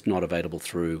 They're just not available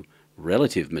through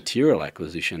relative material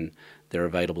acquisition. They're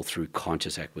available through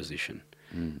conscious acquisition.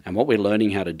 And what we're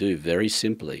learning how to do very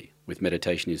simply with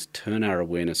meditation is turn our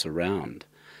awareness around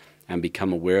and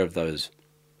become aware of those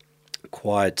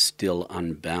quiet, still,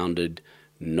 unbounded,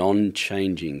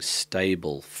 non-changing,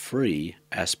 stable, free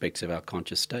aspects of our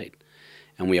conscious state.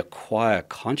 And we acquire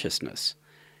consciousness.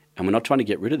 And we're not trying to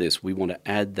get rid of this. We want to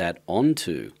add that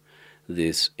onto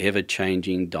this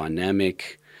ever-changing,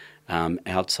 dynamic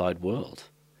outside world.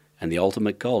 And the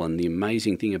ultimate goal, and the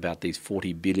amazing thing about these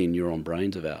 40 billion neuron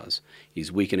brains of ours,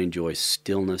 is we can enjoy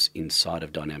stillness inside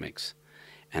of dynamics.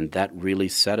 And that really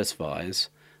satisfies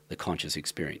the conscious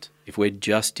experience. If we're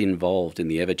just involved in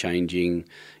the ever-changing,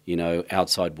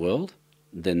 outside world,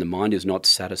 then the mind is not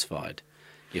satisfied.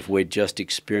 If we're just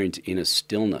experiencing inner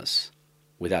stillness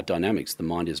without dynamics, the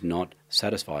mind is not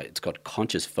satisfied. It's got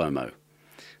conscious FOMO.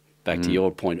 Back to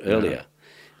your point earlier,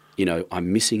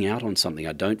 I'm missing out on something.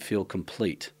 I don't feel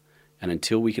complete. And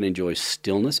until we can enjoy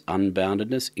stillness,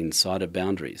 unboundedness inside of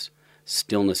boundaries,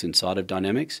 stillness inside of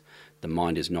dynamics, the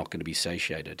mind is not going to be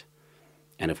satiated.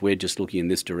 And if we're just looking in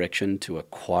this direction to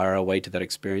acquire our way to that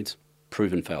experience,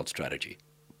 proven failed strategy.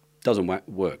 Doesn't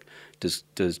work. Does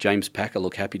James Packer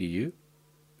look happy to you?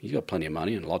 He's got plenty of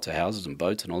money and lots of houses and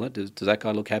boats and all that. Does that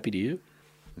guy look happy to you?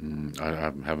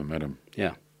 I haven't met him.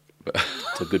 Yeah.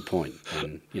 It's a good point.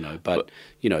 And,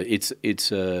 it's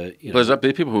There's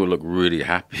people who look really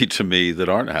happy to me that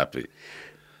aren't happy.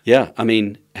 Yeah. I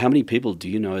mean, how many people do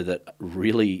you know that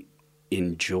really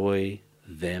enjoy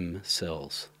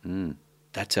themselves?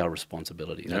 That's our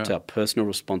responsibility. That's our personal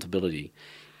responsibility,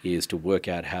 is to work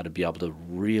out how to be able to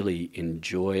really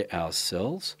enjoy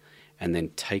ourselves and then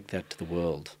take that to the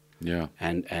world. Yeah.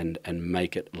 And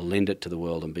make it, lend it to the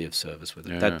world and be of service with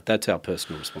it. That's our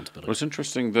personal responsibility. Well, it's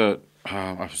interesting that,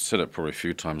 I've said it probably a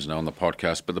few times now on the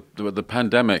podcast, but the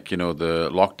pandemic, the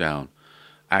lockdown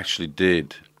actually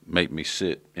did make me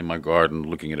sit in my garden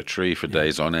looking at a tree for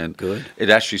days on end. Good. It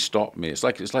actually stopped me. It's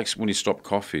like when you stop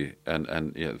coffee and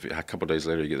a couple of days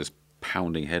later you get this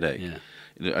pounding headache. Yeah.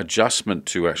 The adjustment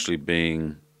to actually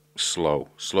being slow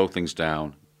things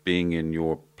down, being in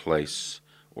your place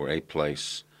or a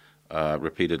place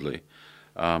repeatedly,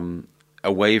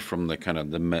 away from the kind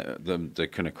of the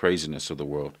kind of craziness of the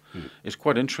world. It's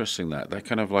quite interesting that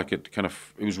kind of like it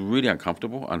was really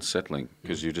uncomfortable, unsettling,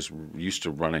 because you're just used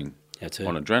to running on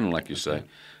adrenaline, like you say,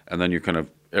 and then you kind of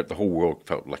the whole world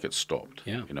felt like it stopped.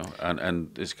 Yeah.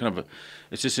 And it's kind of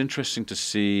it's just interesting to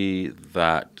see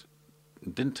that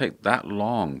it didn't take that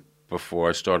long before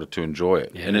I started to enjoy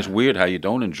it. Yeah. And it's weird how you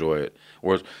don't enjoy it,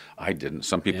 or I didn't.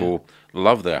 Some people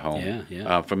love their home.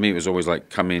 For me, it was always like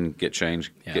come in, get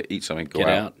changed, eat something, go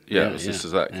out. This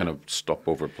is that kind of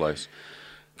stopover place.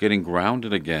 Getting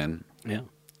grounded again,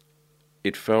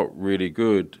 it felt really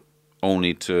good,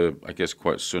 only to, I guess,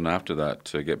 quite soon after that,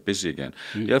 to get busy again.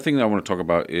 The other thing that I want to talk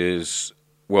about is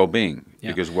well-being,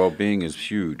 because well-being is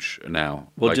huge now.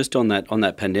 Well, just on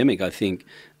that pandemic, I think,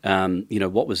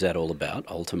 what was that all about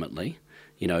ultimately?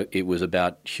 It was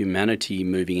about humanity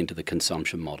moving into the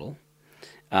consumption model,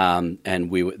 and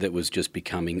that was just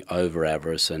becoming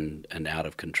over-avarice and out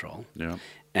of control. Yeah.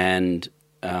 And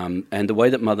the way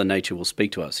that Mother Nature will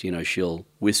speak to us, she'll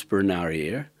whisper in our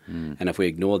ear, and if we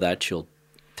ignore that, she'll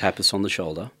tap us on the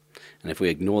shoulder, and if we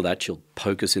ignore that, she'll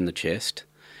poke us in the chest,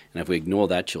 and if we ignore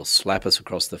that, she'll slap us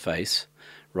across the face,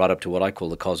 right up to what I call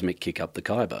the cosmic kick up the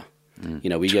Khyber.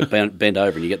 We get bent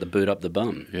over and you get the boot up the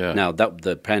bum. Yeah. Now,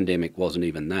 the pandemic wasn't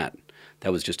even that.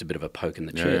 That was just a bit of a poke in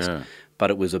the chest. Yeah.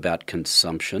 But it was about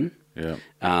consumption. Yeah.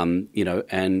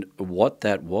 And what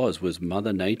that was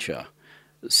Mother Nature.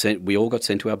 We all got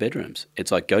sent to our bedrooms.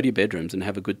 It's like, go to your bedrooms and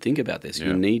have a good think about this. Yeah.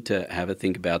 You need to have a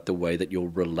think about the way that you're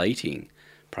relating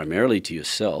primarily to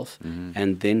yourself,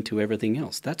 and then to everything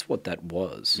else. That's what that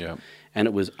was. Yeah. And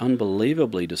it was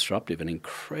unbelievably disruptive and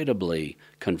incredibly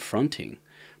confronting.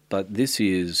 But this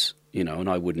is, you know, and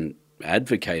I wouldn't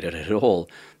advocate it at all,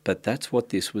 but that's what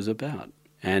this was about.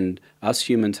 And us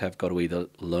humans have got to either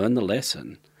learn the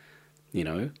lesson, you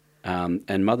know,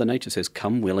 and Mother Nature says,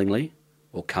 come willingly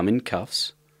or come in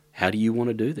cuffs. How do you want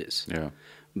to do this? Yeah.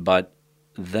 But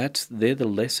they're the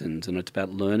lessons, and it's about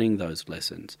learning those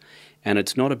lessons. And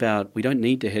it's not about, we don't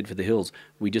need to head for the hills.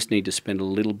 We just need to spend a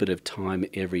little bit of time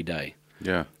every day.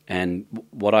 Yeah. And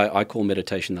what I call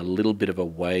meditation, a little bit of a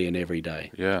way in every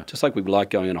day. Yeah. Just like we like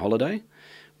going on a holiday,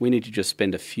 we need to just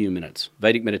spend a few minutes.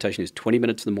 Vedic meditation is 20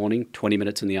 minutes in the morning, 20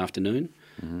 minutes in the afternoon.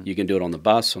 You can do it on the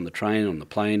bus, on the train, on the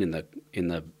plane, in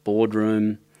the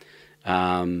boardroom. So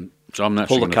I'm naturally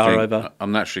Pull the car over.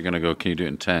 I'm naturally going to go, can you do it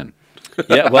in 10?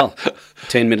 Yeah, well,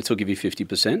 10 minutes will give you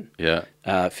 50%.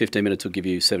 Yeah. 15 minutes will give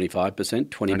you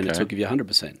 75%. 20 minutes will give you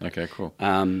 100%. Okay, cool.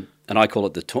 And I call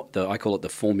it the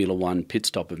Formula One pit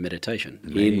stop of meditation.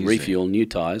 Amazing. In, refuel, new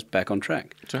tyres, back on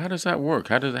track. So how does that work?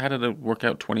 How did it work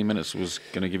out 20 minutes was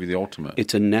going to give you the ultimate?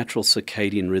 It's a natural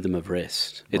circadian rhythm of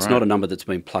rest. It's Right. not a number that's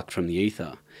been plucked from the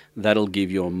ether. That'll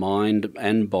give your mind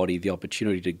and body the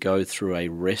opportunity to go through a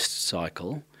rest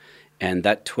cycle. And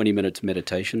that 20 minutes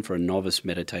meditation for a novice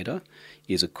meditator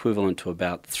is equivalent to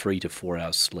about 3 to 4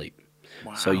 hours sleep.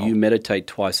 Wow. So you meditate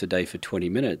twice a day for 20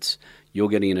 minutes, you're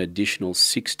getting an additional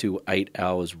 6 to 8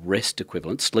 hours rest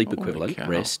equivalent, sleep Holy equivalent, cow.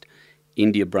 rest,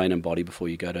 into your brain and body before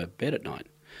you go to bed at night.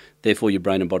 Therefore, your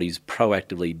brain and body's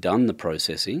proactively done the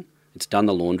processing, it's done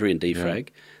the laundry and defrag,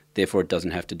 therefore it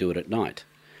doesn't have to do it at night.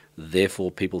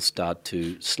 Therefore, people start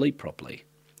to sleep properly.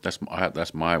 That's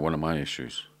one of my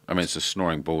issues. I mean, it's the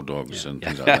snoring bulldogs and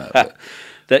things like that. But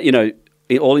That, you know,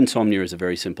 all insomnia is a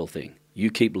very simple thing.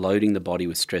 You keep loading the body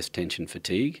with stress, tension,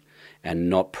 fatigue, and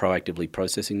not proactively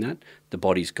processing that. The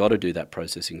body's got to do that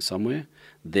processing somewhere.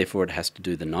 Therefore, it has to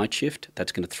do the night shift.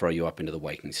 That's going to throw you up into the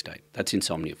waking state. That's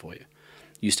insomnia for you.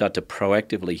 You start to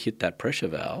proactively hit that pressure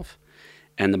valve,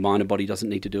 and the mind and body doesn't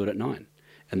need to do it at night.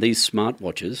 And these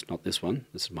smartwatches, not this one,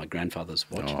 this is my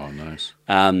grandfather's watch. oh, nice.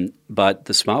 But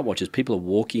the smartwatches, people are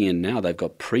walking in now, they've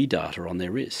got pre-data on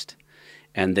their wrist.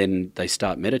 And then they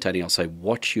start meditating. I'll say,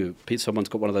 someone's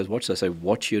got one of those watches, I say,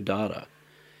 watch your data.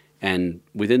 And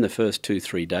within the first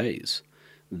 2-3 days,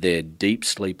 their deep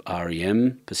sleep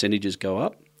REM percentages go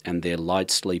up and their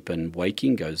light sleep and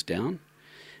waking goes down.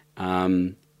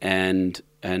 And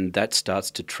that starts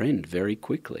to trend very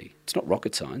quickly. It's not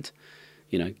rocket science.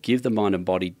 You know, give the mind and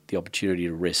body the opportunity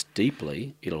to rest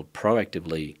deeply. It'll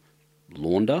proactively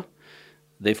launder.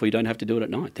 Therefore, you don't have to do it at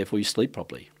night. Therefore, you sleep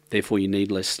properly. Therefore, you need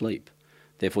less sleep.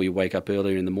 Therefore, you wake up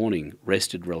earlier in the morning,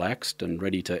 rested, relaxed, and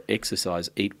ready to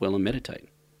exercise, eat well, and meditate.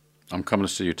 I'm coming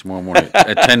to see you tomorrow morning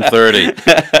at 10:30.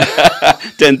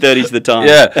 10:30 is the time.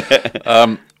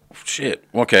 Yeah. Shit.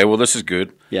 Okay, well, this is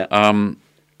good. Yeah.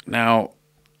 Now,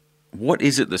 what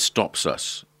is it that stops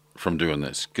us from doing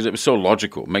this? Because it was so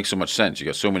logical. It makes so much sense. You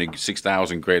got so many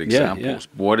 6,000 great examples.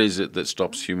 Yeah. What is it that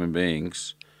stops human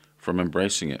beings from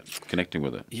embracing it, connecting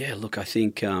with it? Yeah, look, I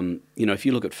think, if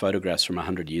you look at photographs from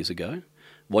 100 years ago,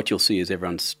 what you'll see is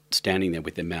everyone standing there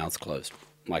with their mouths closed,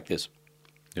 like this,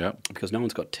 Yeah. because no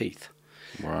one's got teeth.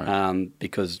 Right.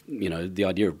 Because, the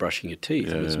idea of brushing your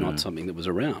teeth was not something that was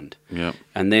around. Yeah.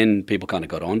 And then people kind of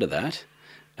got onto that.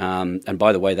 And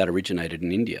by the way, that originated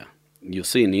in India. You'll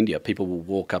see in India, people will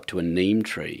walk up to a neem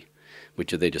tree,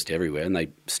 which they're just everywhere, and they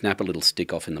snap a little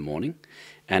stick off in the morning,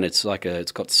 and it's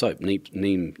got soap,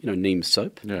 neem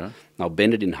soap. Yeah. They'll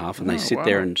bend it in half, and they sit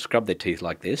there wow. and scrub their teeth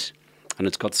like this, and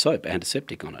it's got soap,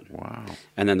 antiseptic on it. Wow.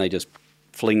 And then they just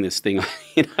fling this thing,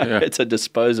 it's a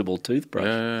disposable toothbrush.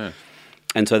 Yeah.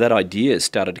 And so that idea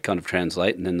started to kind of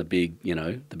translate, and then the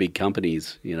big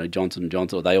companies, Johnson &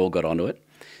 Johnson, they all got onto it.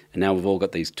 And now we've all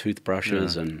got these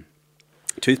toothbrushes and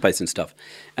toothpaste and stuff.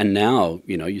 And now,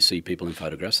 you see people in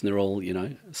photographs and they're all,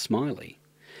 smiley.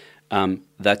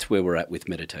 That's where we're at with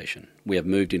meditation. We have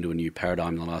moved into a new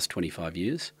paradigm in the last 25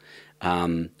 years.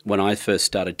 When I first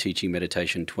started teaching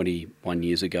meditation 21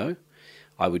 years ago,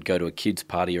 I would go to a kid's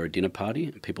party or a dinner party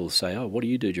and people would say, "Oh, what do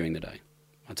you do during the day?"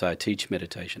 I'd say, "I teach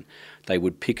meditation." They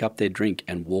would pick up their drink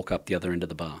and walk up the other end of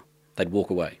the bar. They'd walk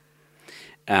away.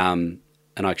 And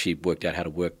I actually worked out how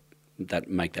to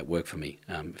make that work for me.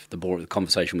 If the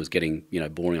conversation was getting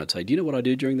boring, I'd say, "Do you know what I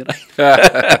do during the day?"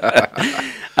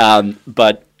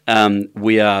 But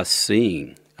we are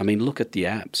seeing I mean, look at the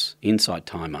apps, Insight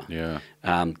Timer, Yeah.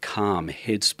 Calm,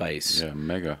 Headspace. Yeah,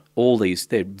 mega. All these,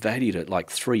 they're valued at like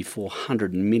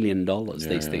 $300-400 million,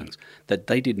 these things, that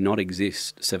they did not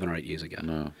exist 7 or 8 years ago.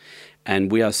 No.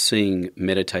 And we are seeing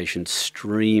meditation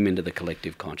stream into the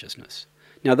collective consciousness.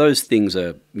 Now, those things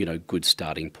are, good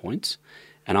starting points.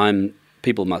 And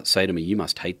people must say to me, you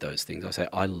must hate those things. I say,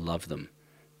 I love them,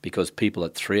 because people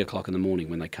at 3 o'clock in the morning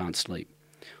when they can't sleep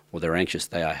or they're anxious,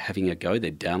 they are having a go,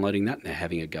 they're downloading that and they're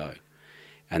having a go.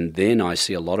 And then I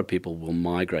see a lot of people will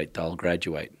migrate, they'll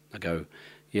graduate. I go,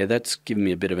 yeah, that's given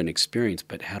me a bit of an experience,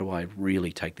 but how do I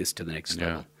really take this to the next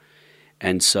level?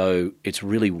 And so it's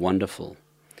really wonderful.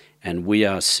 And we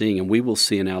are seeing, and we will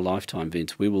see in our lifetime,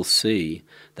 Vince, we will see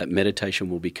that meditation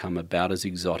will become about as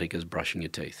exotic as brushing your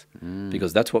teeth.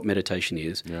 Because that's what meditation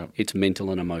is. Yeah. It's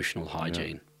mental and emotional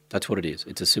hygiene. That's what it is.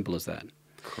 It's as simple as that.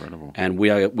 Incredible. And we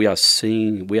are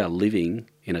living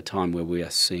in a time where we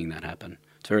are seeing that happen.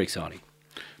 It's very exciting.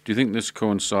 Do you think this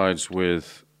coincides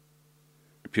with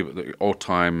the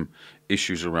all-time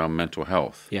issues around mental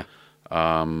health? Yeah.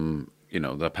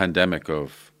 The pandemic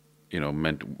of,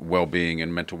 mental well-being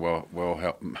and mental well-being.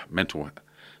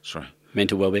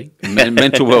 Mental well-being.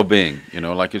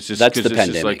 It's just That's the it's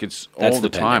pandemic. just like it's That's all the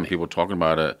the time. pandemic. People talking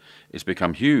about it. It's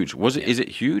become huge. Is it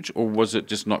huge, or was it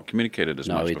just not communicated as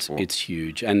much before? No, it's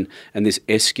huge, and this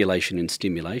escalation in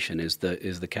stimulation is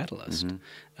the catalyst.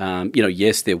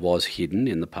 Yes, there was hidden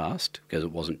in the past because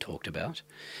it wasn't talked about,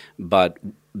 but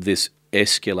this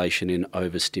escalation in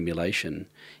overstimulation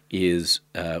is,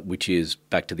 which is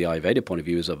back to the Ayurveda point of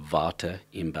view, is a vata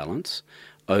imbalance.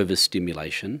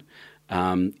 Overstimulation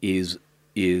is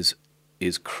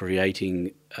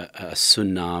creating a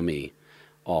tsunami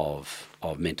of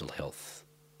mental health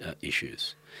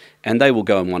issues. And they will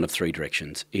go in one of 3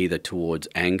 directions, either towards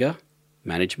anger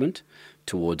management,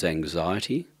 towards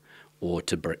anxiety, or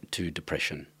to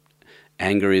depression.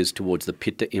 Anger is towards the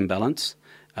pitta imbalance.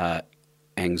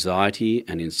 Anxiety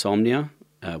and insomnia,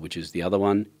 which is the other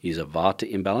one, is a vata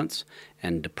imbalance.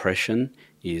 And depression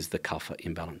is the kapha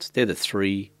imbalance. They're the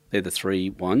three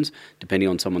ones, depending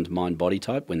on someone's mind-body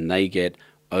type. When they get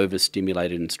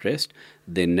overstimulated and stressed,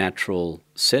 their natural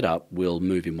setup will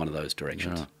move in one of those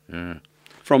directions. Yeah.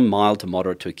 From mild to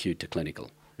moderate to acute to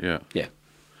clinical. Yeah. Yeah.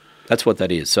 That's what that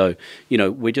is. So,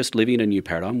 we're just living in a new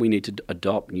paradigm. We need to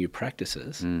adopt new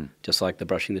practices, just like the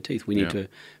brushing the teeth. We need to,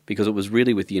 because it was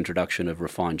really with the introduction of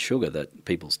refined sugar that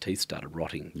people's teeth started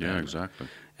rotting. Yeah, exactly.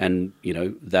 And,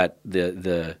 that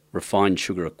the refined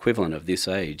sugar equivalent of this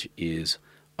age is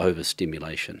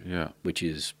overstimulation, which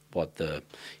is what the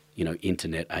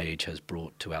internet age has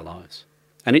brought to our lives.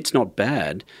 And it's not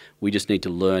bad. We just need to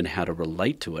learn how to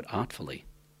relate to it artfully.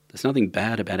 There's nothing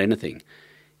bad about anything.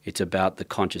 It's about the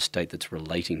conscious state that's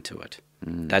relating to it.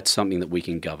 That's something that we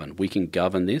can govern. We can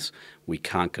govern this. We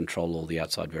can't control all the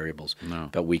outside variables. No.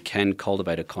 But we can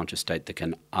cultivate a conscious state that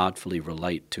can artfully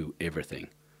relate to everything.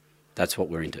 That's what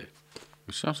we're into.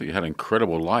 It sounds like you had an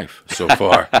incredible life so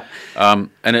far,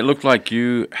 and it looked like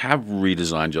you have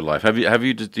redesigned your life.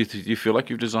 Do you feel like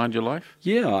you've designed your life?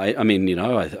 Yeah,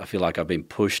 I feel like I've been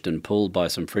pushed and pulled by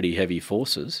some pretty heavy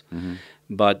forces,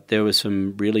 but there were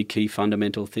some really key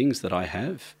fundamental things that I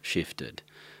have shifted.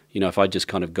 If I'd just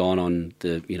kind of gone on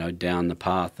down the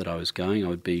path that I was going, I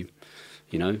would be,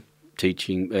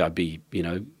 teaching. I'd be,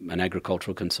 an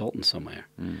agricultural consultant somewhere.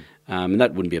 And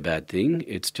that wouldn't be a bad thing.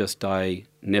 It's just I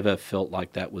never felt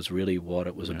like that was really what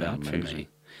it was about for me.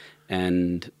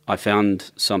 And I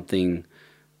found something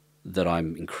that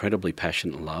I'm incredibly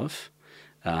passionate and love,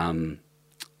 and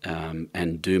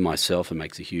do myself, and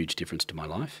makes a huge difference to my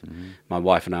life. My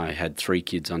wife and I had 3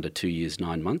 kids under 2 years,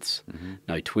 9 months.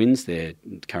 No twins. They're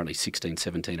currently 16,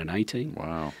 17 and 18.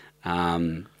 Wow.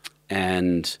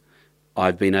 And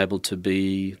I've been able to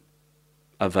be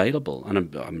available, and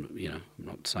I'm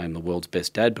not saying I'm the world's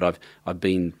best dad, but I've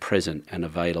been present and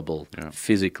available,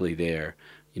 physically there,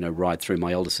 right through.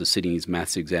 My eldest is sitting his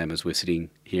maths exam as we're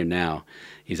sitting here now,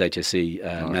 his HSC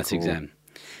maths exam,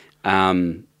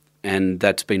 and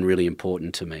that's been really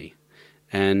important to me,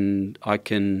 and I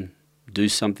can do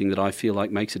something that I feel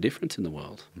like makes a difference in the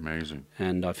world. Amazing.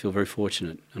 And I feel very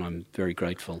fortunate, and I'm very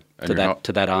grateful to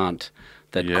that aunt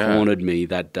that cornered me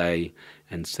that day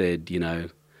and said,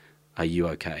 are you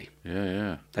okay?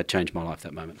 Yeah. That changed my life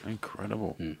that moment.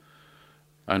 Incredible.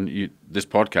 And this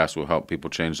podcast will help people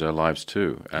change their lives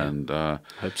too. And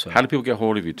hope so. How do people get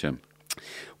hold of you, Tim?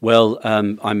 Well,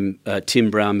 I'm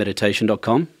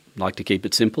timbrownmeditation.com. Like to keep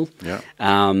it simple. Yeah.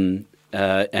 And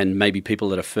maybe people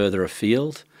that are further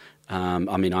afield.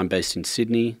 I'm based in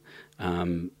Sydney.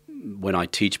 When I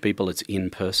teach people, it's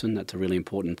in person. That's a really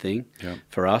important thing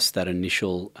for us, that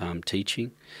initial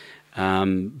teaching.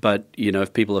 But,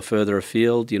 if people are further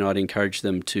afield, I'd encourage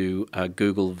them to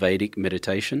Google Vedic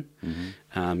meditation.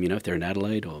 If they're in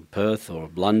Adelaide or Perth or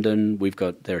London,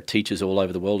 there are teachers all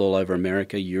over the world, all over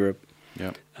America, Europe,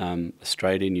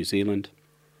 Australia, New Zealand.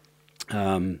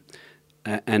 And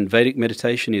Vedic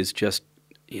meditation is just,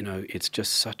 it's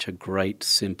just such a great,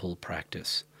 simple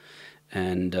practice.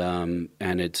 And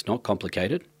it's not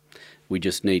complicated. We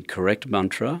just need correct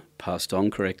mantra passed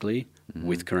on correctly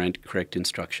with correct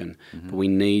instruction. But we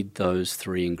need those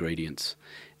 3 ingredients.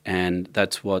 And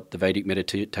that's what the Vedic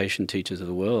meditation teachers of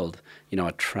the world,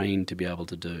 are trained to be able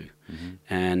to do.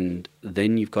 And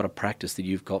then you've got a practice that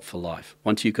you've got for life.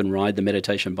 Once you can ride the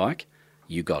meditation bike,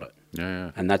 you got it.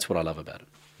 Yeah. And that's what I love about it.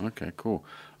 Okay, cool.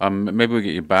 Maybe we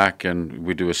get you back and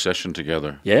we do a session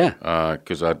together. Yeah.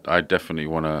 Because I definitely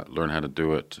want to learn how to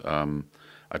do it.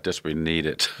 I desperately need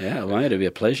it. Yeah, well, it'd be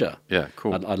a pleasure. Yeah,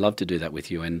 cool. I'd love to do that with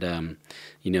you, and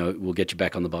we'll get you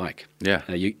back on the bike. Yeah.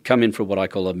 You come in for what I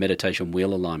call a meditation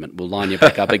wheel alignment. We'll line you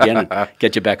back up again and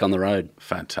get you back on the road.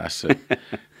 Fantastic.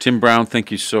 Tim Brown, thank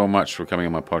you so much for coming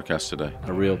on my podcast today.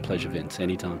 A real pleasure, Vince.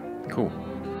 Anytime. Cool.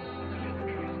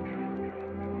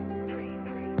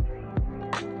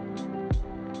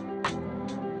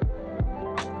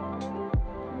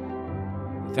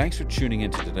 Thanks for tuning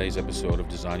in to today's episode of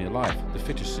Design Your Life, the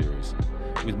Fitter series,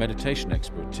 with meditation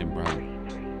expert Tim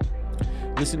Brown.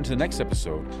 Listen to the next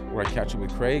episode where I catch up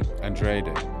with Craig Andrade,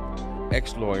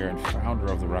 ex-lawyer and founder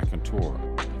of the Raconteur,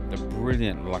 the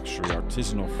brilliant luxury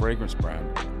artisanal fragrance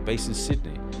brand based in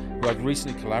Sydney, who I've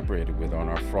recently collaborated with on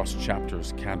our Frost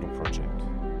Chapters candle project.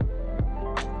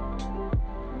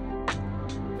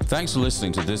 Thanks for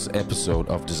listening to this episode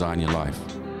of Design Your Life.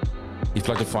 If you'd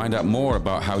like to find out more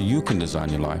about how you can design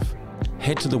your life,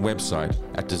 head to the website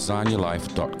at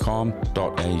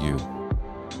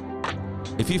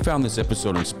designyourlife.com.au. If you found this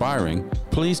episode inspiring,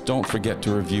 please don't forget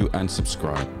to review and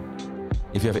subscribe.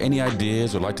 If you have any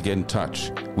ideas or like to get in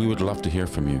touch, we would love to hear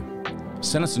from you.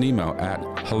 Send us an email at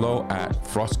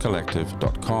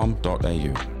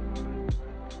hello@frostcollective.com.au.